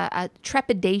a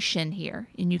trepidation here,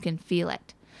 and you can feel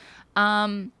it.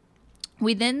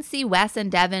 We then see Wes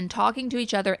and Devin talking to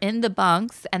each other in the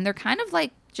bunks, and they're kind of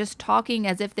like just talking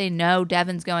as if they know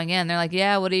Devin's going in. They're like,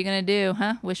 yeah, what are you going to do,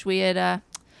 huh?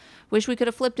 Wish we could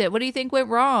have flipped it. What do you think went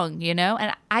wrong?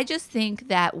 And I just think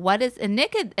that and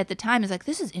Nick at the time is like,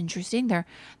 this is interesting. They're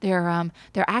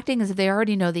acting as if they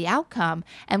already know the outcome.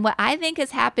 And what I think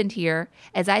has happened here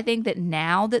is I think that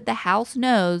now that the House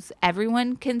knows,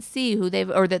 everyone can see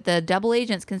that the double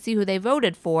agents can see who they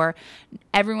voted for.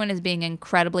 Everyone is being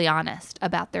incredibly honest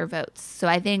about their votes. So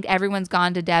I think everyone's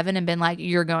gone to Devin and been like,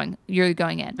 you're going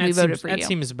in. We voted for you. That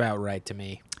seems about right to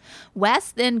me.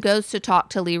 Wes then goes to talk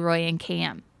to Leroy and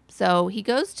Cam. So he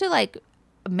goes to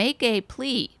make a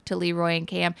plea to Leroy and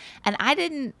Cam. And I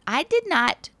did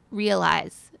not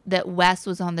realize that Wes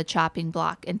was on the chopping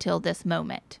block until this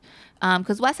moment.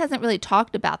 Because Wes hasn't really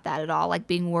talked about that at all, like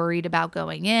being worried about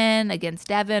going in against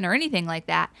Devin or anything like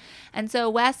that. And so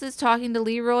Wes is talking to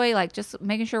Leroy, like just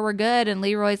making sure we're good. And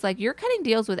Leroy's like, you're cutting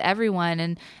deals with everyone.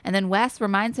 And then Wes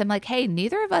reminds him like, hey,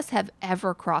 neither of us have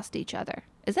ever crossed each other.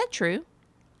 Is that true?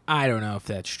 I don't know if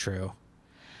that's true.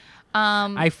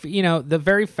 The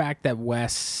very fact that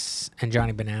Wes and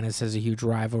Johnny Bananas has a huge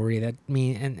rivalry,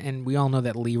 and we all know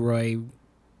that Leroy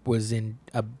was in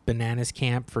a Bananas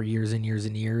camp for years and years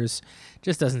and years,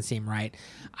 just doesn't seem right.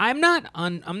 I'm not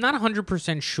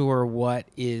 100% sure what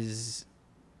is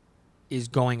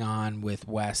going on with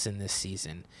Wes in this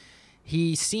season.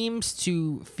 He seems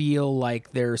to feel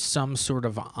like there's some sort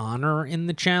of honor in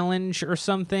the challenge or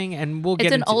something, and we'll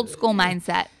get into an old school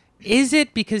mindset. Is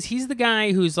it because he's the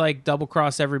guy who's like double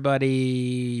cross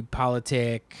everybody,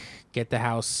 politic, get the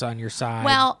house on your side?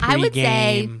 Well, I would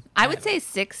say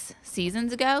 6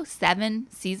 seasons ago, 7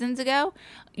 seasons ago,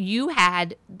 you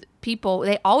had people,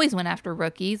 they always went after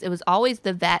rookies. It was always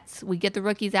the vets. We get the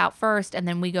rookies out first and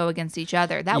then we go against each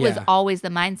other. That was always the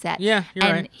mindset. Yeah, you're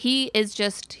right. And he is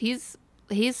just, he's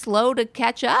slow to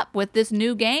catch up with this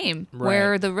new game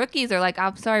where the rookies are like,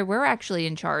 I'm sorry, we're actually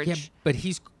in charge. Yeah, but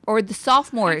or the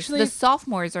sophomores. The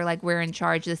sophomores are like, we're in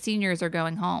charge. The seniors are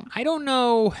going home. I don't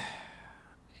know.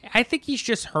 I think he's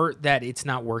just hurt that it's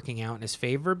not working out in his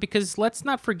favor because let's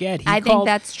not forget. I think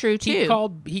that's true too.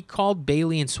 He called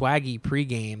Bailey and Swaggy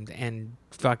pre-gamed and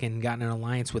fucking got in an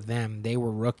alliance with them. They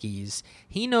were rookies.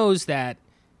 He knows that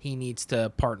he needs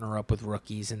to partner up with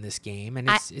rookies in this game, and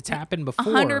it's happened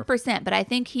before. 100%. But I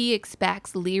think he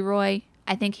expects Leroy.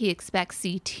 I think he expects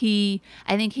CT.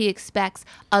 I think he expects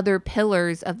other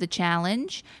pillars of the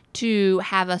challenge to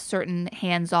have a certain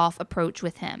hands-off approach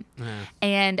with him.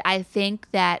 And I think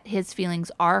that his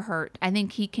feelings are hurt. I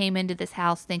think he came into this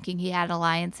house thinking he had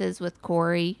alliances with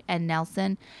Corey and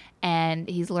Nelson, and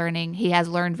he has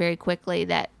learned very quickly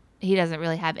that he doesn't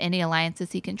really have any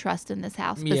alliances he can trust in this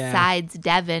house besides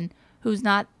Devin, who's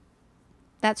not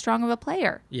that strong of a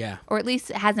player. Yeah. Or at least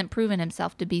hasn't proven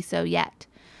himself to be so yet.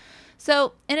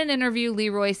 So in an interview,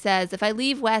 Leroy says, if I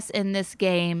leave Wes in this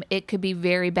game, it could be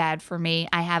very bad for me.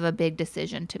 I have a big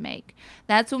decision to make.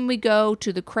 That's when we go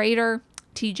to the crater.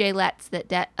 TJ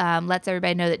lets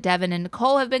everybody know that Devin and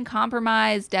Nicole have been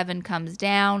compromised. Devin comes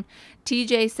down.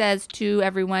 TJ says to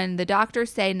everyone, the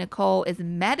doctors say Nicole is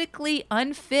medically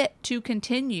unfit to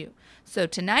continue. So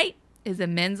tonight is a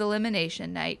men's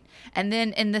elimination night. And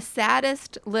then in the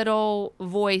saddest little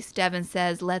voice, Devin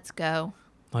says, let's go.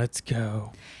 Let's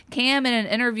go. Cam in an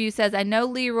interview says, I know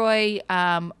Leroy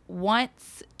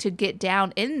wants to get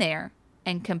down in there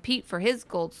and compete for his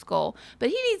gold skull, but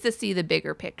he needs to see the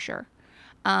bigger picture.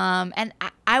 And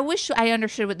I wish I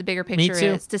understood what the bigger picture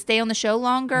is. To stay on the show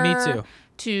longer. Me too.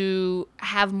 To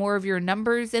have more of your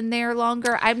numbers in there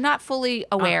longer. I'm not fully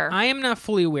aware. I am not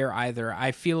fully aware either.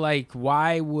 I feel like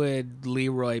why would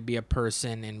Leroy be a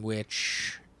person in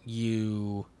which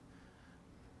you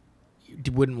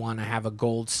wouldn't want to have a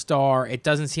gold star? It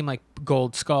doesn't seem like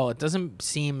gold skull. It doesn't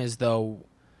seem as though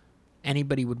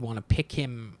anybody would want to pick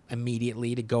him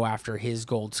immediately to go after his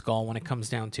gold skull when it comes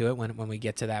down to it, when we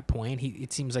get to that point.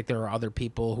 It seems like there are other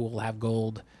people who will have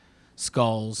gold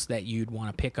skulls that you'd want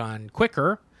to pick on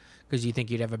quicker because you think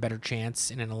you'd have a better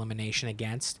chance in an elimination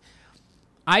against.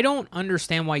 I don't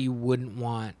understand why you wouldn't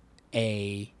want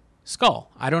a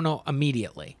skull. I don't know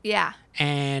immediately. Yeah.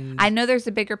 And I know there's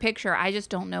a bigger picture. I just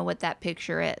don't know what that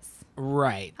picture is.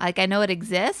 Right. Like, I know it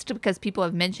exists because people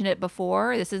have mentioned it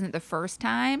before. This isn't the first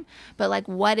time. But, like,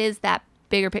 what is that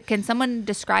bigger picture? Can someone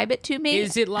describe it to me?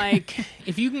 Is it like,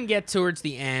 if you can get towards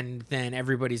the end, then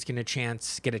everybody's going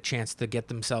to get a chance to get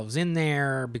themselves in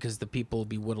there because the people will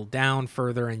be whittled down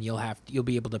further, and you'll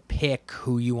be able to pick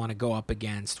who you want to go up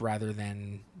against rather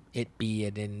than it be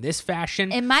it in this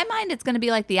fashion. In my mind, it's going to be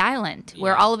like The Island,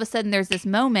 where all of a sudden there's this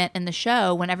moment in the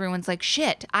show when everyone's like,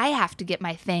 shit, I have to get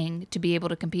my thing to be able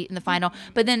to compete in the final.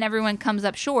 But then everyone comes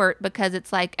up short because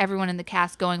it's like everyone in the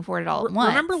cast going for it all at once.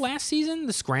 Remember last season,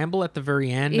 the scramble at the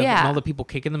very end of all the people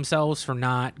kicking themselves for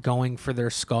not going for their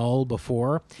skull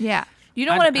before? Yeah. You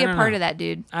don't want to be a part of that,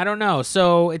 dude. I don't know.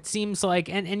 So it seems like,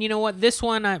 and you know what? This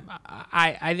one,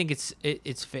 I think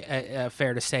it's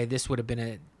fair to say this would have been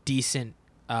a decent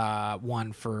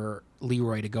one for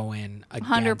Leroy to go in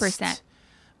against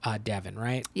 100%. Devin,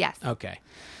 right? Yes. Okay.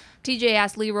 TJ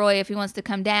asked Leroy if he wants to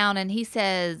come down, and he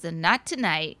says, not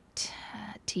tonight.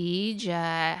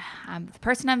 TJ, I'm the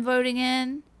person I'm voting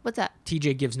in. What's up?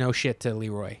 TJ gives no shit to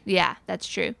Leroy. Yeah, that's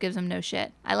true. Gives him no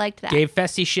shit. I liked that. Gave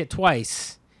Fessy shit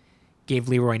twice. gave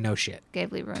Leroy no shit.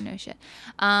 Gave Leroy no shit.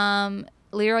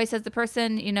 Leroy says the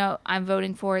person, I'm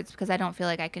voting for, it's because I don't feel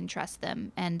like I can trust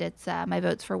them. And it's my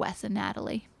vote's for Wes and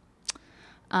Natalie.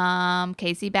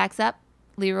 Casey backs up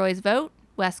Leroy's vote.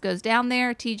 Wes goes down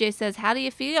there. TJ says, how do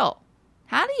you feel?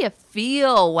 How do you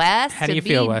feel, Wes, to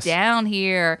be down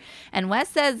here? And Wes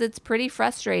says it's pretty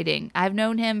frustrating. I've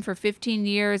known him for 15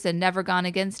 years and never gone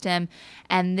against him.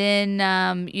 And then,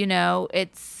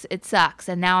 it sucks.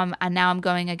 And now I'm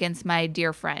going against my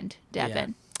dear friend,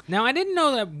 Devin. Yeah. Now, I didn't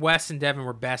know that Wes and Devin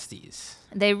were besties.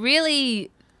 They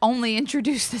really only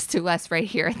introduced this to us right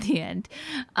here at the end.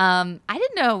 I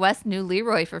didn't know Wes knew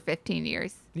Leroy for 15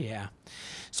 years. Yeah.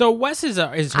 So Wes is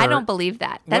hurt. I don't believe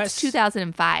that. That's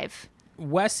 2005.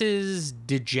 Wes is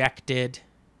dejected,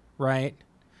 right?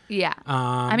 Yeah.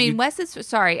 Wes is,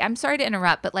 sorry, I'm sorry to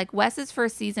interrupt, but like Wes's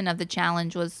first season of the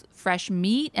challenge was Fresh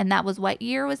Meat, and that was what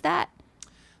year was that?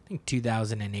 I think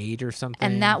 2008 or something.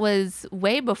 And that was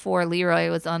way before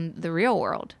Leroy was on The Real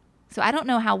World. So I don't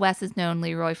know how Wes has known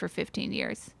Leroy for 15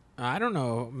 years. I don't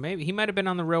know. Maybe he might have been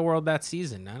on The Real World that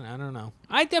season. I don't know.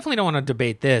 I definitely don't want to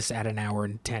debate this at an hour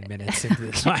and 10 minutes into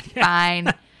this podcast.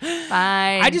 Fine.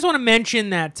 I just want to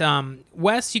mention that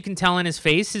Wes, you can tell in his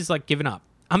face, is like giving up.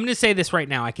 I'm going to say this right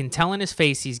now. I can tell in his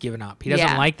face he's given up. He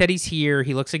doesn't like that he's here.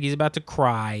 He looks like he's about to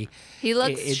cry. He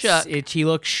looks shook. He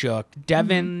looks shook.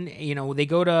 Devin, they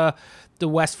go to the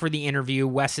Wes for the interview.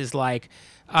 Wes is like,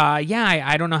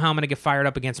 I don't know how I'm going to get fired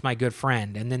up against my good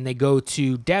friend. And then they go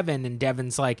to Devin, and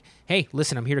Devin's like, hey,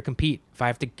 listen, I'm here to compete. If I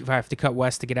have to cut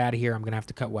Wes to get out of here, I'm going to have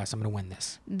to cut Wes. I'm going to win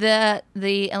this.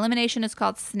 The elimination is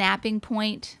called snapping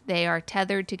point. They are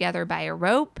tethered together by a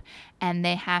rope, and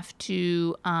they have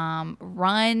to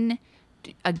run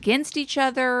against each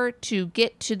other to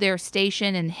get to their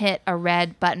station and hit a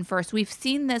red button first. We've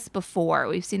seen this before.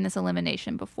 We've seen this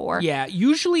elimination before. Yeah,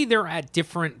 usually they're at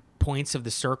different points of the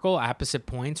circle, opposite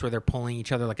points, where they're pulling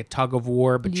each other like a tug of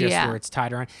war, but just where it's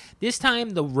tied around. This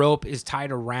time the rope is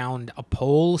tied around a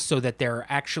pole so that they're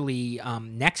actually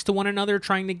next to one another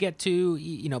trying to get to,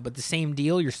 but the same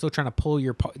deal. You're still trying to pull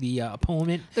the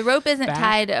opponent. The rope isn't back.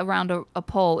 tied around a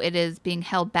pole. It is being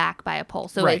held back by a pole.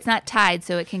 So It's not tied,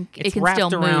 so it can still move. It's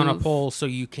wrapped around a pole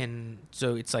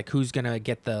so it's like who's going to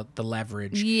get the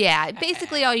leverage. Yeah.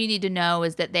 Basically all you need to know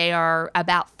is that they are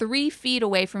about 3 feet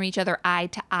away from each other, eye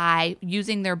to eye,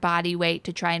 using their body weight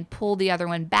to try and pull the other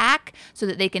one back so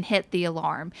that they can hit the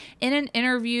alarm. In an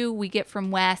interview we get from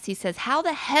Wes, he says, how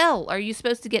the hell are you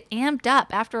supposed to get amped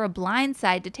up after a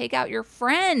blindside to take out your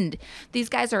friend? These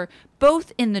guys are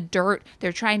both in the dirt.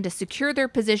 They're trying to secure their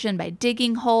position by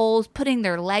digging holes, putting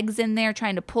their legs in there,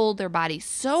 trying to pull their body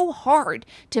so hard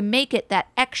to make it that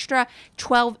extra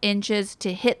 12 inches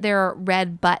to hit their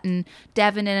red button.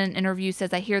 Devin in an interview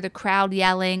says, I hear the crowd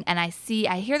yelling, and I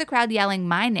hear the crowd yelling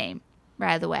my name,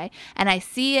 by the way, and I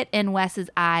see it in Wes's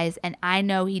eyes, and I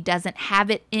know he doesn't have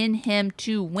it in him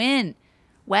to win.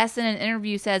 Wes in an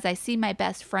interview says, I see my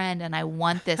best friend, and I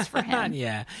want this for him.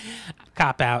 Yeah.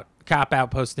 Cop out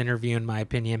post-interview, in my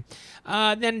opinion.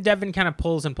 Then Devin kind of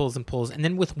pulls and pulls and pulls, and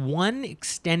then with one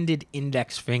extended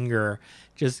index finger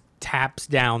just taps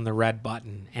down the red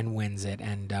button and wins it,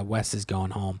 and Wes is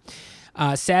going home.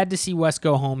 Sad to see Wes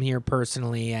go home here,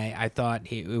 personally. I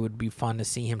thought it would be fun to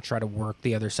see him try to work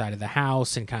the other side of the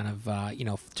house and kind of,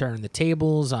 turn the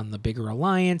tables on the bigger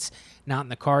alliance. Not in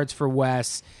the cards for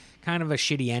Wes. Kind of a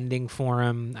shitty ending for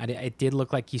him. It did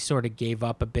look like he sort of gave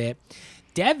up a bit.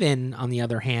 Devin, on the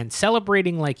other hand,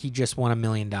 celebrating like he just won $1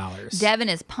 million. Devin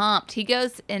is pumped. He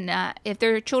goes, and if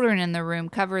there are children in the room,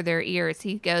 cover their ears.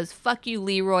 He goes, fuck you,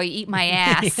 Leroy, eat my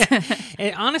ass.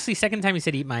 And honestly, second time he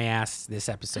said eat my ass this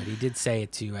episode. He did say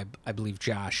it to, I believe,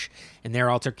 Josh in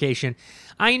their altercation.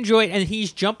 I enjoyed, and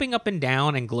he's jumping up and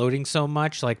down and gloating so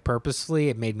much, like purposefully.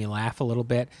 It made me laugh a little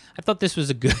bit. I thought this was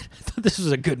a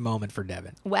good moment for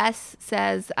Devin. Wes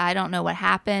says, I don't know what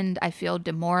happened. I feel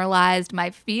demoralized. My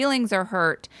feelings are hurt.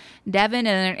 Devin,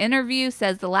 in an interview,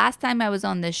 says, the last time I was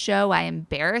on this show, I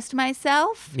embarrassed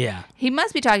myself. Yeah. He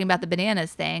must be talking about the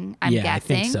bananas thing, I'm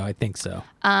guessing. I think so.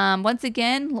 Once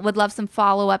again, would love some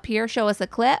follow-up here. Show us a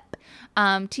clip.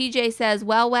 TJ says,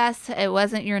 well, Wes, it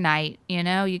wasn't your night.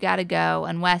 You got to go.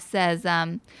 And Wes says,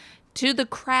 to the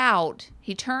crowd,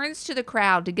 he turns to the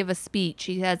crowd to give a speech.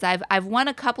 He says, I've won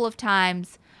a couple of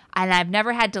times, and I've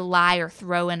never had to lie or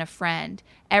throw in a friend.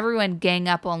 everyone gang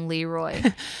up on Leroy.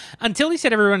 Until he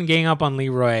said everyone gang up on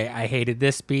Leroy, I hated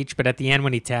this speech. But at the end,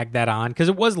 when he tagged that on, because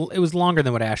it was longer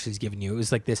than what Ashley's given you. It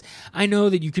was like this: I know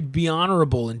that you could be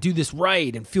honorable and do this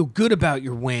right and feel good about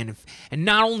your win, and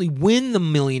not only win the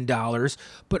 $1 million,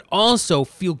 but also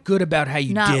feel good about how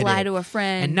you Not did lie it. to a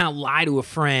friend. And not lie to a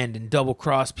friend and double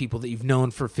cross people that you've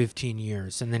known for 15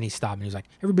 years. And then he stopped and he was like,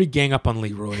 everybody gang up on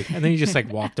Leroy. And then he just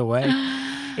like walked away.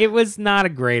 It was not a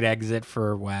great exit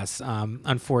for Wes.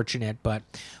 Unfortunate, but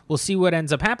we'll see what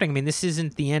ends up happening. I mean, this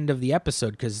isn't the end of the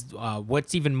episode because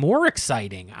what's even more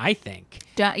exciting, I think.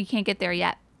 You can't get there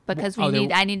yet because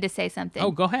I need to say something.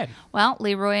 Oh, go ahead. Well,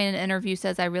 Leroy in an interview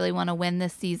says, I really want to win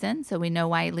this season. So we know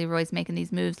why Leroy's making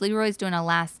these moves. Leroy's doing a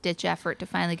last-ditch effort to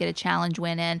finally get a challenge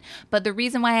win in. But the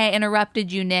reason why I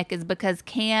interrupted you, Nick, is because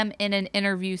Cam in an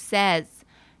interview says,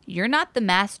 you're not the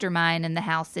mastermind in the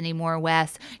house anymore,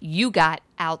 Wes. You got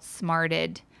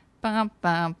outsmarted. Bum,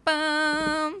 bum,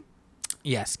 bum.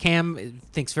 Yes, Cam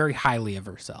thinks very highly of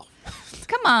herself.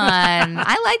 Come on.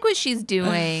 I like what she's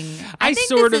doing. I think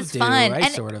sort this of is do. fun. I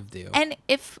sort of do. And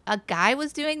if a guy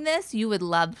was doing this, you would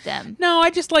love them. No, I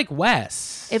just like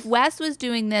Wes. If Wes was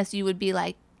doing this, you would be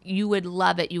like, you would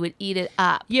love it. You would eat it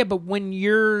up. Yeah, but when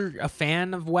you're a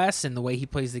fan of Wes and the way he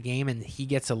plays the game and he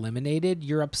gets eliminated,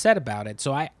 you're upset about it.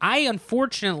 So I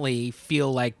unfortunately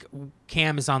feel like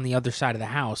Cam is on the other side of the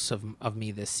house of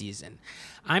me this season.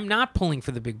 I'm not pulling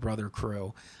for the Big Brother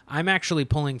crew. I'm actually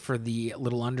pulling for the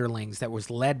Little Underlings that was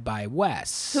led by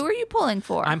Wes. Who are you pulling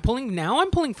for? I'm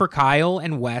pulling for Kyle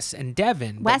and Wes and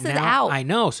Devin. Wes is out. I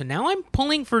know. So now I'm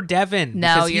pulling for Devin.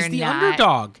 No, because you're he's the not.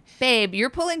 underdog. Babe,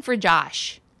 you're pulling for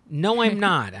Josh. No, I'm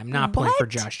not. I'm not pulling for What?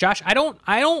 Josh. Josh,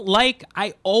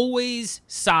 I always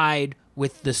side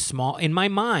with the small. In my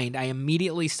mind, I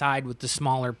immediately side with the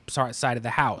smaller side of the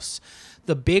house.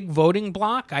 The big voting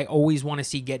block, I always want to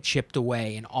see get chipped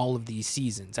away in all of these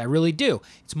seasons. I really do.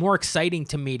 It's more exciting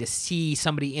to me to see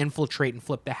somebody infiltrate and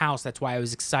flip the house. That's why I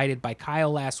was excited by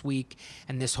Kyle last week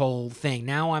and this whole thing.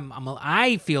 Now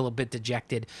I feel a bit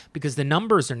dejected because the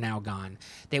numbers are now gone.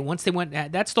 Once they went,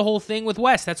 that's the whole thing with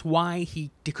Wes. That's why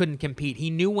he couldn't compete. He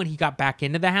knew when he got back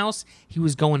into the house, he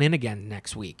was going in again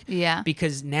next week. Yeah.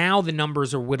 Because now the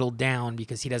numbers are whittled down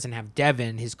because he doesn't have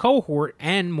Devin, his cohort,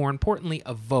 and more importantly,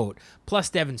 a vote. Plus,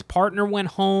 Devin's partner went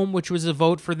home, which was a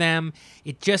vote for them.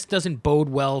 It just doesn't bode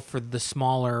well for the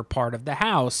smaller part of the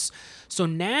house. So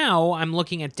now I'm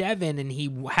looking at Devin, and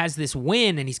he has this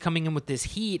win, and he's coming in with this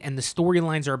heat, and the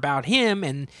storylines are about him,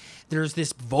 and there's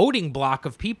this voting block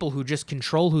of people who just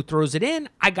control who throws it in.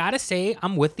 I gotta say,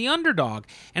 I'm with the underdog.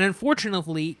 And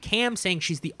unfortunately, Cam saying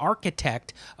she's the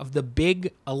architect of the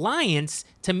big alliance,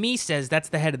 to me says that's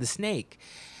the head of the snake.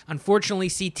 Unfortunately,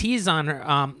 CT's on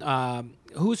her.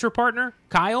 Who's her partner?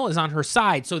 Kyle is on her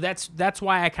side. So that's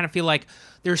why I kind of feel like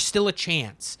there's still a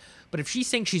chance. But if she's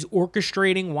saying she's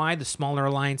orchestrating why the smaller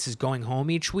alliance is going home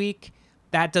each week,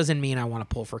 that doesn't mean I want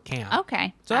to pull for Cam.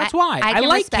 Okay. So that's why. I can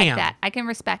like respect Cam. that. I can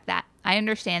respect that. I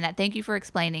understand that. Thank you for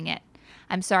explaining it.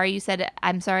 I'm sorry you said it.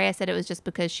 I'm sorry I said it was just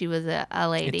because she was a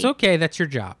lady. It's okay. That's your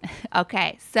job.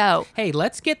 Okay. So Hey,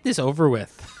 let's get this over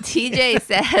with. TJ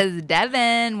says,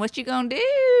 Devin, what you gonna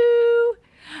do?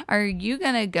 Are you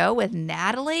gonna go with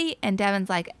Natalie? And Devin's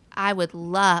like, I would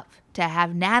love to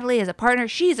have Natalie as a partner.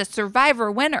 She's a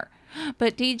Survivor winner.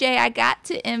 But TJ, I got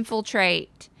to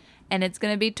infiltrate. And it's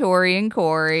going to be Tori and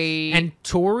Corey. And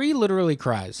Tori literally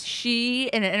cries. She,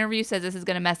 in an interview, says this is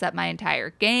going to mess up my entire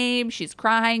game. She's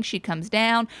crying. She comes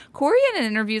down. Corey, in an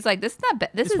interview, is like, this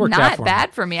is not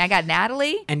bad for me. I got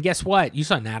Natalie. And guess what? You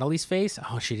saw Natalie's face?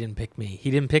 Oh, she didn't pick me. He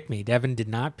didn't pick me. Devin did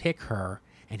not pick her.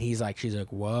 And she's like,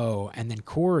 whoa. And then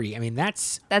Corey, I mean,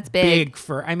 that's big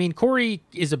for, I mean, Corey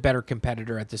is a better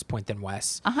competitor at this point than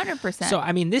Wes. 100%. So,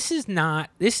 I mean, this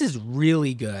is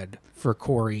really good for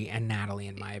Corey and Natalie,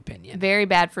 in my opinion. Very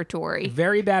bad for Tori.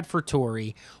 Very bad for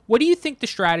Tori. What do you think the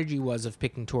strategy was of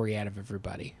picking Tori out of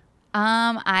everybody?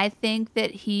 I think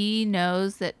that he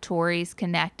knows that Tori's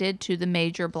connected to the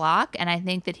major block, and I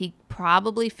think that he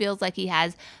probably feels like he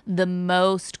has the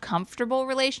most comfortable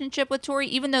relationship with Tori,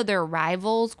 even though they're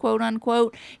rivals, quote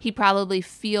unquote. He probably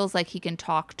feels like he can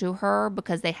talk to her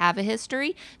because they have a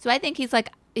history. So I think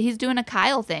he's doing a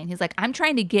Kyle thing. He's like, I'm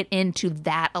trying to get into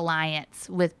that alliance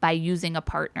by using a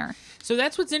partner. So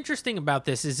that's what's interesting about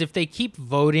this is if they keep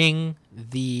voting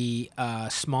the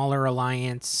smaller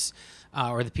alliance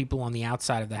or the people on the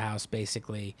outside of the house,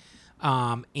 basically,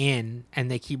 in, and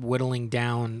they keep whittling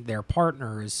down their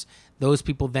partners, those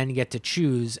people then get to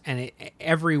choose, and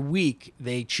every week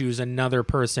they choose another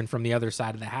person from the other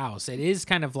side of the house. It is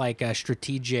kind of like a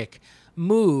strategic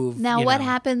move. Now, what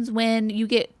happens when you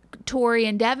get Tori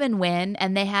and Devin win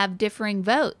and they have differing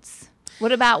votes?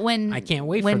 What about when I can't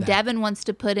wait when for that. Devin wants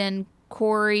to put in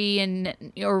Corey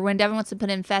or when Devin wants to put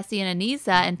in Fessy and Anissa,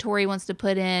 and Tori wants to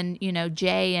put in,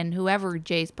 Jay and whoever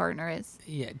Jay's partner is.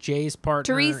 Yeah, Jay's partner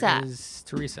Teresa. is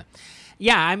Teresa.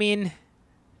 Yeah, I mean,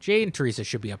 Jay and Teresa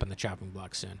should be up on the chopping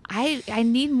block soon. I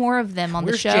need more of them on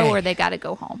the Where's show, Jay? or they got to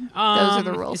go home. Those are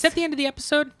the rules. Is that the end of the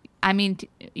episode? I mean,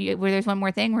 where there's one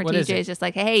more thing where What is TJ it? is just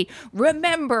like, hey,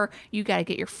 remember, you got to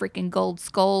get your freaking gold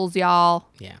skulls, y'all.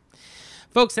 Yeah.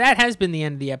 Folks, that has been the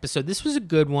end of the episode. This was a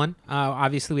good one.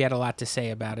 Obviously, we had a lot to say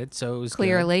about it, so it was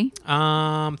Clearly.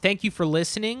 good. Thank you for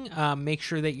listening. Make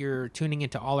sure that you're tuning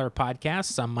into all our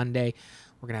podcasts. On Monday,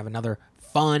 we're going to have another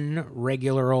fun,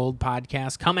 regular old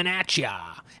podcast coming at ya.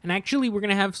 And actually, we're going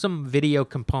to have some video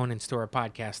components to our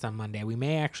podcast on Monday. We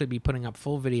may actually be putting up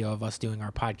full video of us doing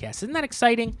our podcast. Isn't that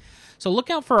exciting? So look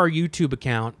out for our YouTube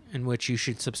account, in which you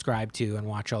should subscribe to and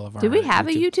watch all of our Do we have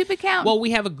a YouTube account? Well,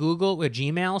 we have a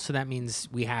Gmail, so that means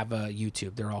we have a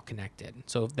YouTube. They're all connected.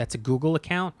 So if that's a Google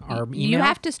account, our email. You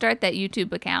have to start that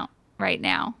YouTube account right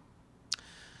now.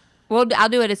 Well, I'll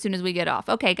do it as soon as we get off.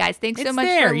 Okay, guys, thanks so much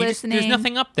for listening. There's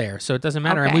nothing up there, so it doesn't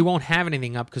matter. And Okay. we won't have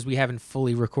anything up because we haven't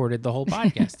fully recorded the whole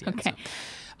podcast yet. Okay.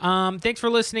 So. Thanks for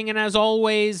listening, and as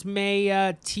always, may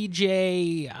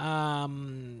TJ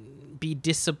be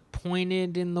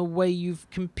disappointed in the way you've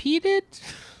competed.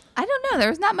 I don't know. There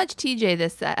was not much TJ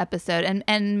this episode,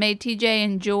 and may TJ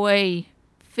enjoy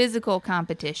physical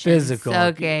competition. Physical. He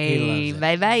Okay, loves it.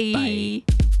 bye-bye. Bye.